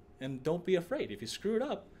 And don't be afraid. If you screw it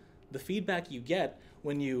up, the feedback you get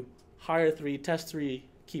when you hire 3, test 3,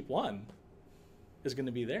 keep 1 is going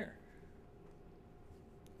to be there.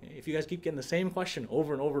 If you guys keep getting the same question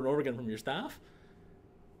over and over and over again from your staff,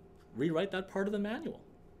 rewrite that part of the manual.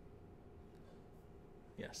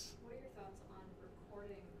 Yes? What are your thoughts on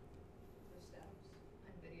recording the steps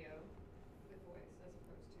and video with voice as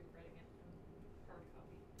opposed to writing it in hard copy?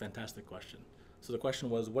 Fantastic question. So the question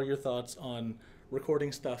was, what are your thoughts on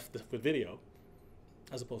recording stuff with video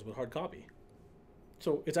as opposed with hard copy?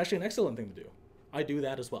 So it's actually an excellent thing to do. I do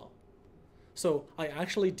that as well. So I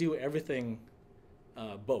actually do everything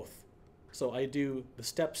both. So I do the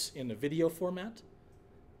steps in a video format,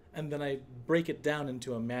 and then I break it down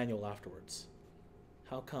into a manual afterwards.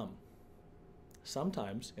 How come?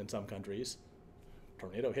 Sometimes, in some countries,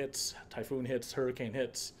 tornado hits, typhoon hits, hurricane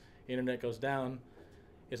hits, internet goes down,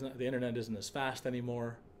 the internet isn't as fast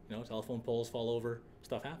anymore, telephone poles fall over,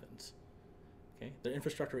 stuff happens. Okay? The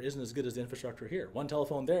infrastructure isn't as good as the infrastructure here. One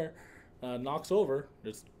telephone there knocks over,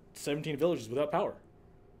 there's 17 villages without power.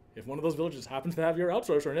 If one of those villages happens to have your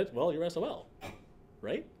outsourcer in it, well, you're SOL,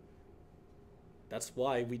 right? That's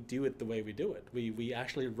why we do it the way we do it. We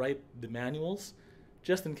actually write the manuals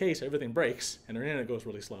just in case everything breaks and our internet goes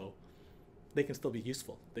really slow. They can still be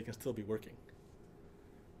useful. They can still be working.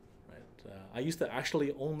 Right? I used to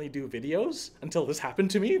actually only do videos until this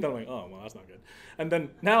happened to me. Then I'm like, oh, well, that's not good. And then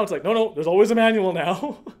now it's like, no, there's always a manual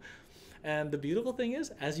now. And the beautiful thing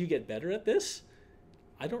is, as you get better at this,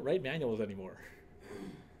 I don't write manuals anymore.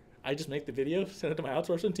 I just make the video, send it to my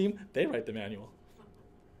outsourcing team, they write the manual.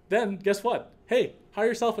 Then, guess what? Hey, hire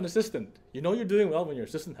yourself an assistant. You know you're doing well when your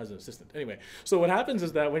assistant has an assistant. Anyway, so what happens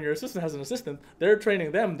is that when your assistant has an assistant, they're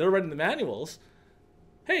training them, they're writing the manuals.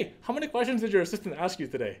 Hey, how many questions did your assistant ask you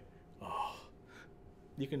today? Oh,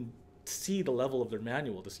 you can see the level of their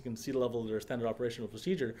manual. You can see the level of their standard operational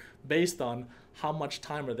procedure based on how much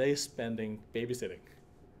time are they spending babysitting,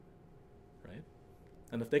 right?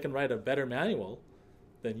 And if they can write a better manual,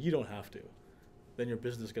 then you don't have to. Then your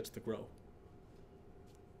business gets to grow.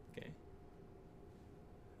 Okay?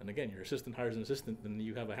 And again, your assistant hires an assistant, then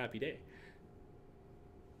you have a happy day.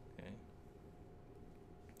 Okay?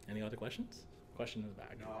 Any other questions? Question in the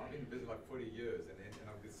back. No, I've been in business like 40 years, and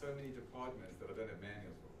I've got so many departments that I don't have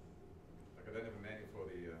manuals for. Like I don't have a manual for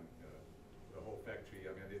the whole factory.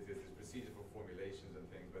 I mean, there's procedure for formulations and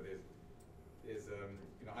things, but there's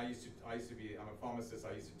I used to be, I'm a pharmacist,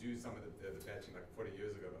 I used to do some of the batching like 40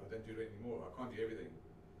 years ago, but I don't do it anymore. I can't do everything.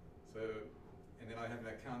 So, and then I have an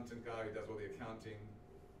accountant guy who does all the accounting,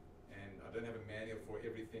 and I don't have a manual for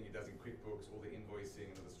everything he does in QuickBooks, all the invoicing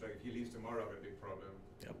and all the strike. If he leaves tomorrow, I've got a big problem.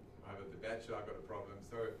 Yep. I have the batcher, I've got a problem.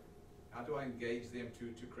 So, how do I engage them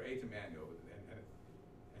to create a manual and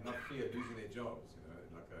not fear losing their jobs? You know,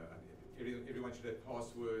 like everyone should have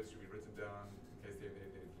passwords, should be written down in case they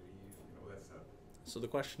leave, all that stuff. So the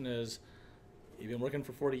question is, you've been working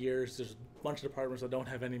for 40 years, there's a bunch of departments that don't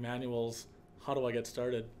have any manuals. How do I get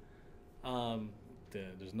started?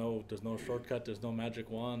 There's no shortcut, there's no magic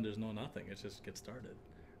wand, there's no nothing. It's just get started,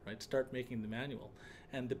 right? Start making the manual.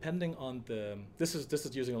 And depending on this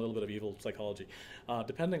is using a little bit of evil psychology.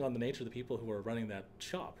 Depending on the nature of the people who are running that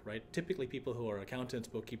shop, right? Typically people who are accountants,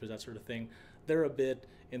 bookkeepers, that sort of thing, they're a bit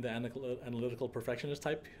in the analytical perfectionist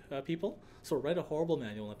type people. So write a horrible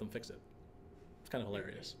manual and let them fix it. It's kind of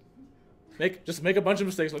hilarious. Just make a bunch of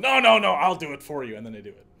mistakes. Like, no, I'll do it for you, and then they do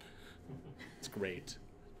it. It's great.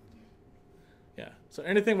 Yeah. So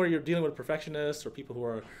anything where you're dealing with perfectionists or people who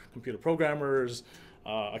are computer programmers,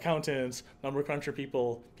 accountants, number cruncher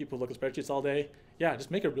people who look at spreadsheets all day, yeah, just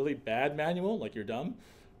make a really bad manual, like you're dumb,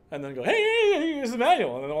 and then go, hey, here's the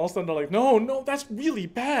manual, and then all of a sudden they're like, no, that's really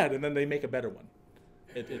bad, and then they make a better one.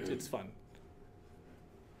 It's fun.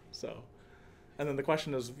 So, and then the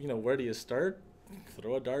question is, where do you start?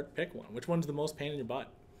 Throw a dart, pick one. Which one's the most pain in your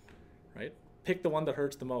butt, right? Pick the one that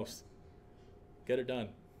hurts the most. Get it done.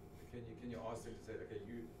 Can you ask them to say, okay,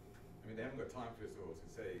 they haven't got time first of all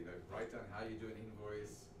to say, write down how you do an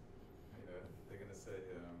invoice. They're going to say,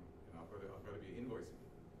 I've got to be invoicing.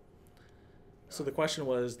 So the question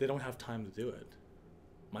was, they don't have time to do it.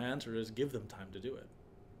 My answer is, give them time to do it.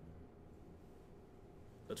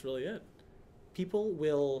 That's really it. People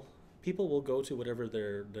will go to whatever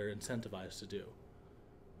they're incentivized to do.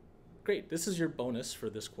 Great, this is your bonus for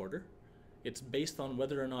this quarter. It's based on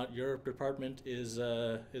whether or not your department is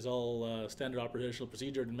all standard operational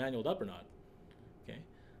procedure and manualed up or not. Okay.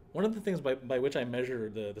 One of the things by which I measure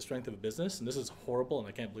the strength of a business, and this is horrible, and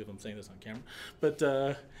I can't believe I'm saying this on camera, but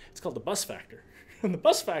it's called the bus factor. And the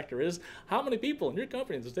bus factor is how many people in your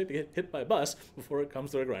company does it take to get hit by a bus before it comes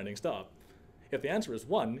to a grinding stop. If the answer is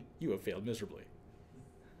 1, you have failed miserably.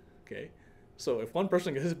 Okay. So if one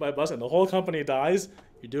person gets hit by a bus and the whole company dies,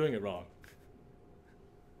 you're doing it wrong.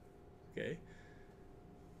 Okay.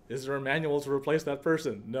 Is there a manual to replace that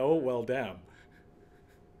person? No? Well, damn.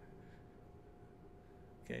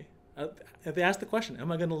 Okay. If they ask the question,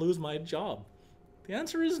 am I going to lose my job? The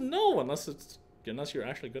answer is no, unless you're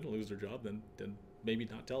actually going to lose your job, then maybe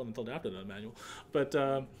not tell them until after the manual. But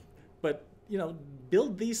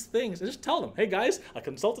build these things and just tell them, hey guys, a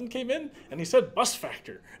consultant came in and he said bus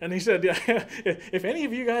factor. And he said, yeah, if any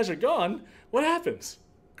of you guys are gone, what happens?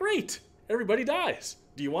 Great. Everybody dies.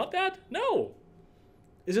 Do you want that? No.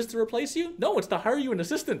 Is this to replace you? No, it's to hire you an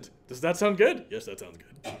assistant. Does that sound good? Yes, that sounds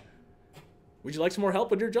good. Would you like some more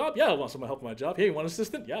help with your job? Yeah, I want some help with my job. Hey, you want an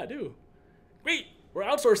assistant? Yeah, I do. Great. We're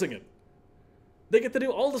outsourcing it. They get to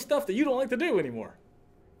do all the stuff that you don't like to do anymore.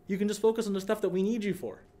 You can just focus on the stuff that we need you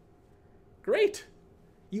for. Great.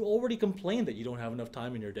 You already complained that you don't have enough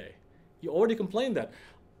time in your day. You already complained that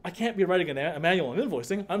I can't be writing a manual on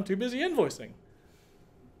invoicing. I'm too busy invoicing.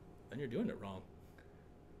 Then you're doing it wrong.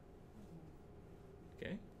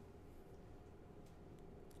 Okay?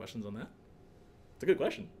 Questions on that? It's a good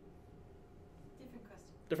question. Different question.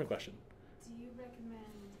 Different question. Do you recommend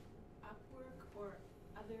Upwork or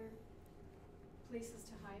other places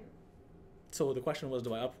to hire? So the question was,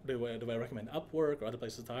 do I recommend Upwork or other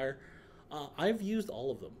places to hire? I've used all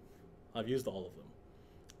of them.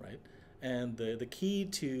 Right? And the key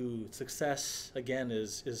to success, again,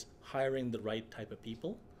 is hiring the right type of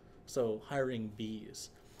people. So hiring Bs.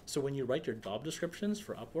 So when you write your job descriptions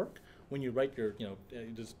for Upwork, when you write your,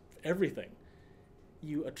 just everything,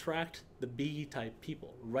 you attract the bee type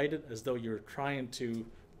people. Write it as though you're trying to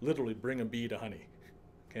literally bring a bee to honey,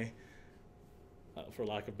 okay? For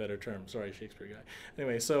lack of a better term, sorry, Shakespeare guy.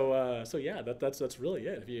 Anyway, so yeah, that's really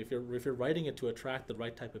it. If you're writing it to attract the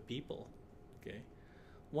right type of people, okay.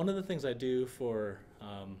 One of the things I do for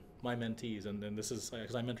my mentees, and this is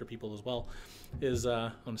because I mentor people as well, is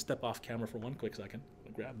I'm gonna step off camera for one quick second.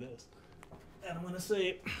 I'm gonna grab this, and I'm gonna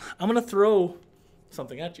say, I'm gonna throw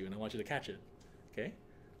something at you, and I want you to catch it. Okay?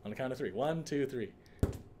 On the count of 3. 1, 2, 3.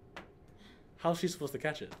 How's she supposed to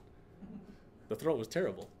catch it? The throw was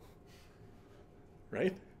terrible.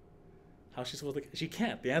 Right? How's she supposed to? She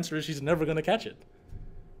can't. The answer is she's never going to catch it.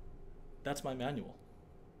 That's my manual.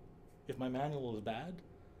 If my manual is bad,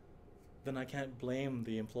 then I can't blame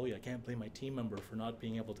the employee. I can't blame my team member for not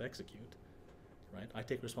being able to execute. Right? I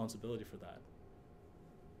take responsibility for that.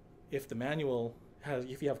 If the manual has,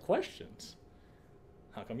 if you have questions,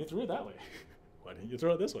 how come you threw it that way? Why didn't you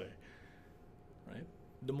throw it this way? Right?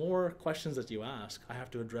 The more questions that you ask, I have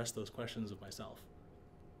to address those questions of myself.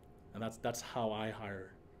 And that's how I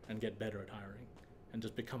hire and get better at hiring and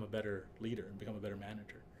just become a better leader and become a better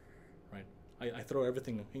manager. Right? I throw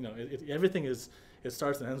everything, everything is, it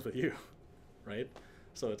starts and ends with you. Right?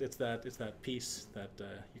 So it's that piece that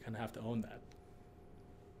you kind of have to own that.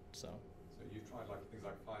 So you've tried like things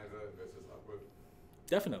like Fiverr versus Upwork?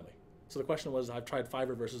 Definitely. So the question was, I've tried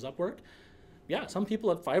Fiverr versus Upwork. Yeah, some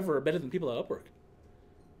people at Fiverr are better than people at Upwork.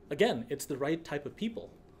 Again, it's the right type of people.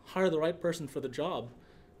 Hire the right person for the job,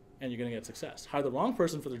 and you're going to get success. Hire the wrong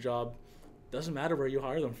person for the job, doesn't matter where you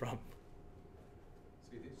hire them from.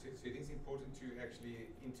 So you think it's important to actually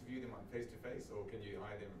interview them on face-to-face, or can you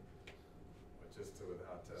hire them just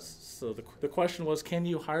without... So the question was, can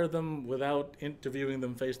you hire them without interviewing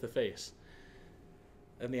them face-to-face?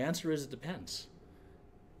 And the answer is, it depends.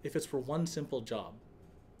 If it's for one simple job,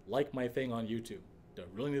 like my thing on YouTube, do I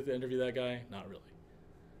really need to interview that guy? Not really.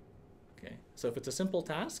 Okay, so if it's a simple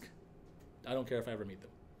task, I don't care if I ever meet them.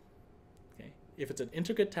 Okay, if it's an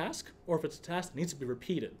intricate task, or if it's a task that needs to be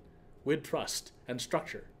repeated with trust and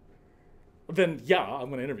structure, then yeah, I'm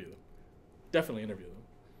going to interview them. Definitely interview them.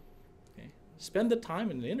 Okay, spend the time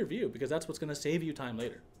in the interview, because that's what's going to save you time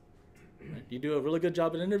later. Right? You do a really good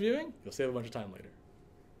job at interviewing, you'll save a bunch of time later.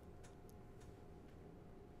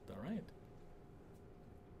 All right.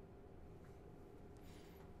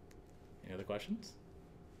 Any other questions?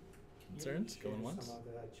 Concerns? Can you Going share once? some of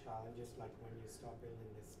the challenges, like when you start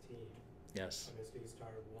building this team? Yes. Obviously, you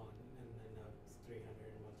started one, and then now it's 300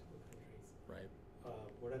 in multiple countries. Right.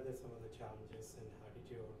 What are some of the challenges, and how did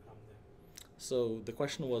you overcome them? So the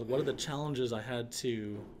question was, what are the challenges I had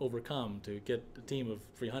to overcome to get a team of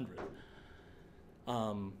 300?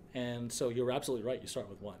 And so you're absolutely right. You start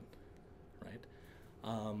with one, right?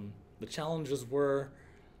 The challenges were,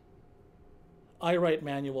 I write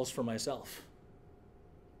manuals for myself.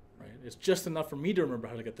 Right? It's just enough for me to remember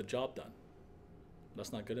how to get the job done.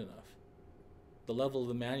 That's not good enough. The level of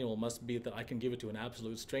the manual must be that I can give it to an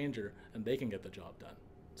absolute stranger and they can get the job done.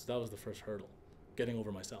 So that was the first hurdle, getting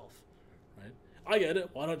over myself. Right? I get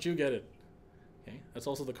it. Why don't you get it? Okay? That's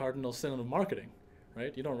also the cardinal sin of marketing.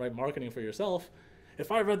 Right? You don't write marketing for yourself.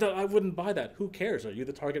 If I read that, I wouldn't buy that. Who cares? Are you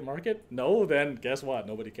the target market? No, then guess what?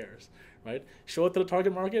 Nobody cares. Right? Show it to the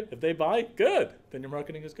target market. If they buy, good. Then your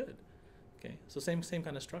marketing is good. Okay, so same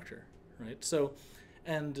kind of structure, right? So,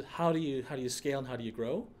 and how do you scale and how do you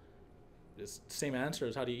grow? It's the same answer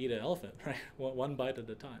as how do you eat an elephant, right? One bite at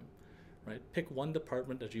a time, right? Pick one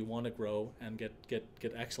department that you want to grow and get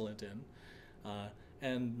excellent in,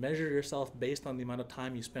 and measure yourself based on the amount of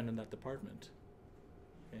time you spend in that department.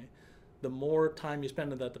 Okay, the more time you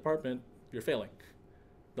spend in that department, you're failing.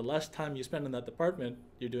 The less time you spend in that department,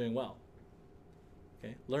 you're doing well.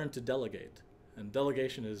 Okay, learn to delegate. And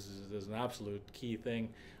delegation is an absolute key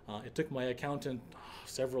thing. It took my accountant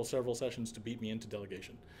several sessions to beat me into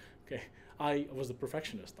delegation. Okay, I was a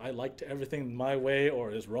perfectionist. I liked everything my way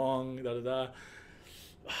or is wrong. You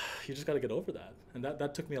just got to get over that, and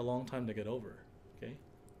that took me a long time to get over. Okay,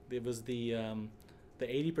 it was the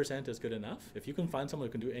 80% is good enough. If you can find someone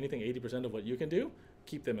who can do anything 80% of what you can do,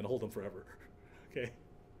 keep them and hold them forever. Okay.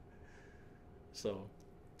 So,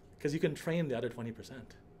 because you can train the other 20%.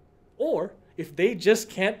 Or if they just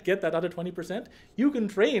can't get that other 20%, you can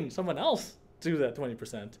train someone else to do that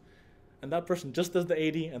 20%. And that person just does the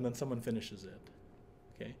 80 and then someone finishes it.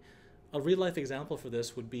 Okay? A real life example for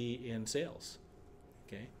this would be in sales.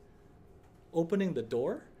 Okay? Opening the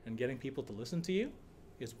door and getting people to listen to you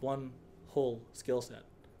is one whole skill set.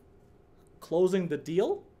 Closing the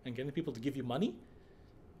deal and getting people to give you money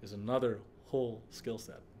is another whole skill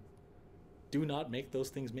set. Do not make those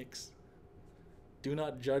things mix. Do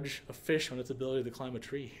not judge a fish on its ability to climb a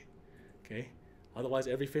tree. Okay? Otherwise,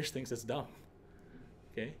 every fish thinks it's dumb.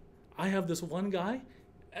 Okay? I have this one guy,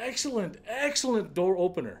 excellent door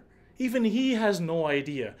opener. Even he has no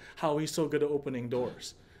idea how he's so good at opening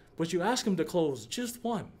doors. But you ask him to close just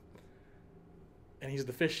one, and he's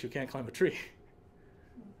the fish who can't climb a tree.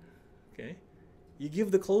 Okay? You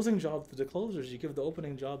give the closing job to the closers, you give the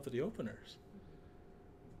opening job to the openers.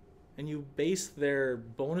 And you base their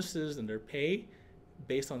bonuses and their pay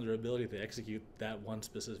based on their ability to execute that one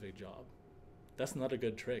specific job. That's not a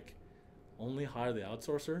good trick. Only hire the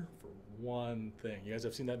outsourcer for one thing. You guys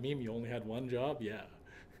have seen that meme? You only had one job? Yeah.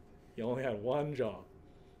 You only had one job.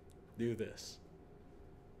 Do this.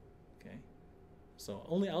 Okay? So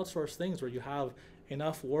only outsource things where you have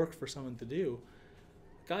enough work for someone to do.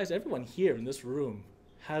 Guys, everyone here in this room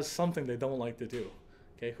has something they don't like to do.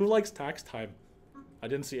 Okay? Who likes tax time? I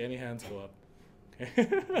didn't see any hands go up.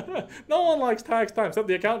 Okay? No one likes tax time, except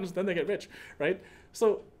the accountants, then they get rich, right?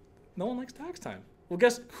 So no one likes tax time. Well,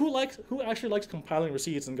 guess who actually likes compiling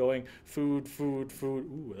receipts and going food.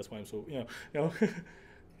 Ooh, that's why I'm so, you know.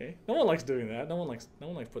 Okay? No one likes doing that. No one likes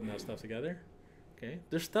putting that stuff together. Okay?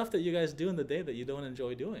 There's stuff that you guys do in the day that you don't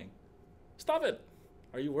enjoy doing. Stop it.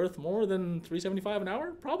 Are you worth more than $3.75 an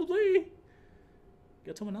hour? Probably.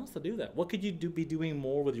 Get someone else to do that. What could you be doing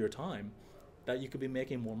more with your time that you could be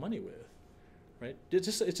making more money with? Right? It's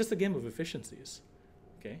just a game of efficiencies.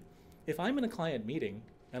 Okay? If I'm in a client meeting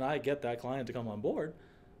and I get that client to come on board,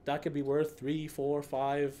 that could be worth 3, 4,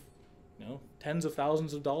 5, tens of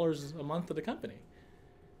thousands of dollars a month to the company.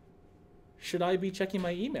 Should I be checking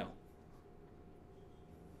my email?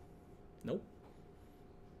 Nope.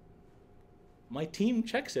 My team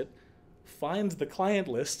checks it, finds the client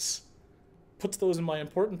lists, puts those in my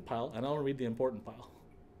important pile, and I'll read the important pile.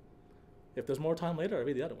 If there's more time later, I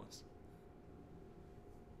read the other ones.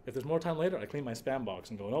 If there's more time later, I clean my spam box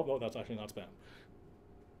and go, no, that's actually not spam.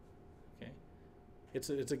 Okay? It's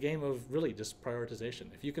a game of really just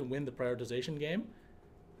prioritization. If you can win the prioritization game,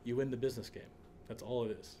 you win the business game. That's all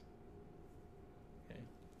it is. Okay?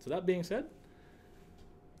 So that being said,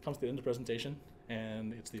 comes to the end of the presentation,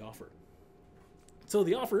 and it's the offer. So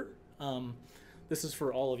the offer, this is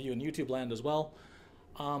for all of you in YouTube land as well.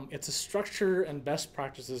 It's a structure and best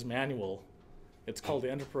practices manual. It's called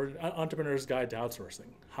the Entrepreneur's Guide to Outsourcing.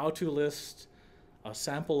 How to list, a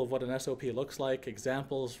sample of what an SOP looks like,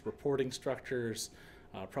 examples, reporting structures,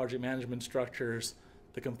 project management structures,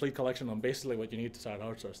 the complete collection on basically what you need to start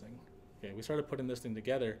outsourcing. Okay, we started putting this thing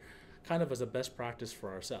together kind of as a best practice for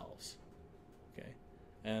ourselves. Okay,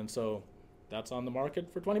 and so that's on the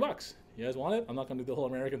market for $20. You guys want it? I'm not going to do the whole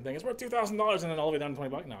American thing. It's worth $2,000 and then all the way down to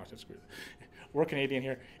 $20. No, it's screw it. We're Canadian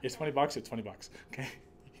here. It's $20. It's $20. Okay,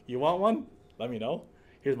 you want one? Let me know.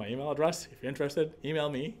 Here's my email address. If you're interested, email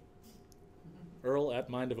me,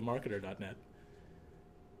 earl@mindofamarketer.net, and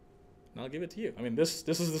I'll give it to you. I mean, this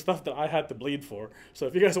is the stuff that I had to bleed for. So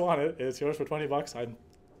if you guys want it, it's yours for $20. I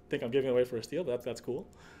think I'm giving it away for a steal, but that's cool.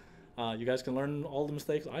 You guys can learn all the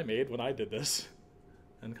mistakes I made when I did this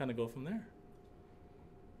and kind of go from there.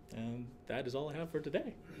 And that is all I have for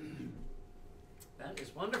today. That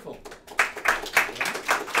is wonderful.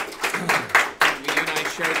 You and I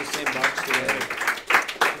share the same box together.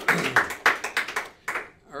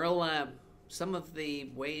 Earl, some of the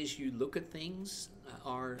ways you look at things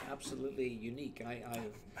are absolutely unique.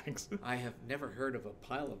 Thanks. I have never heard of a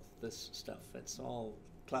pile of this stuff. It's all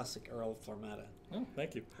classic Earl Flormata. Oh,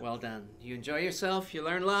 thank you. Well done. You enjoy yourself? You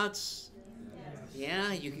learn lots? Yes.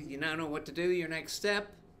 Yeah, you now know what to do, your next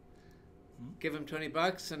step. Give him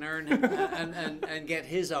 $20 and earn and get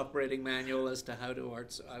his operating manual as to how to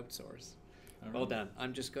outsource. Right. Well done.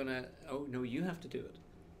 I'm just gonna. Oh no, you have to do it.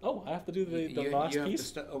 Oh, I have to do the last you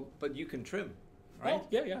piece. Have to but you can trim, right? Oh,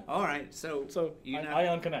 yeah. All right. So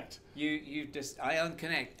Ion Connect. You just Ion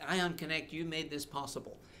Connect. You made this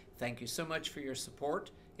possible. Thank you so much for your support.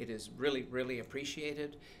 It is really, really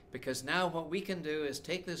appreciated, because now what we can do is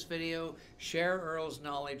take this video, share Earl's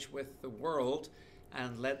knowledge with the world,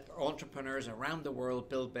 and let entrepreneurs around the world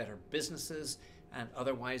build better businesses, and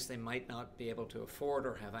otherwise they might not be able to afford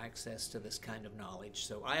or have access to this kind of knowledge.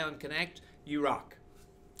 So Ion Connect, you rock.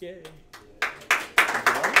 Yay.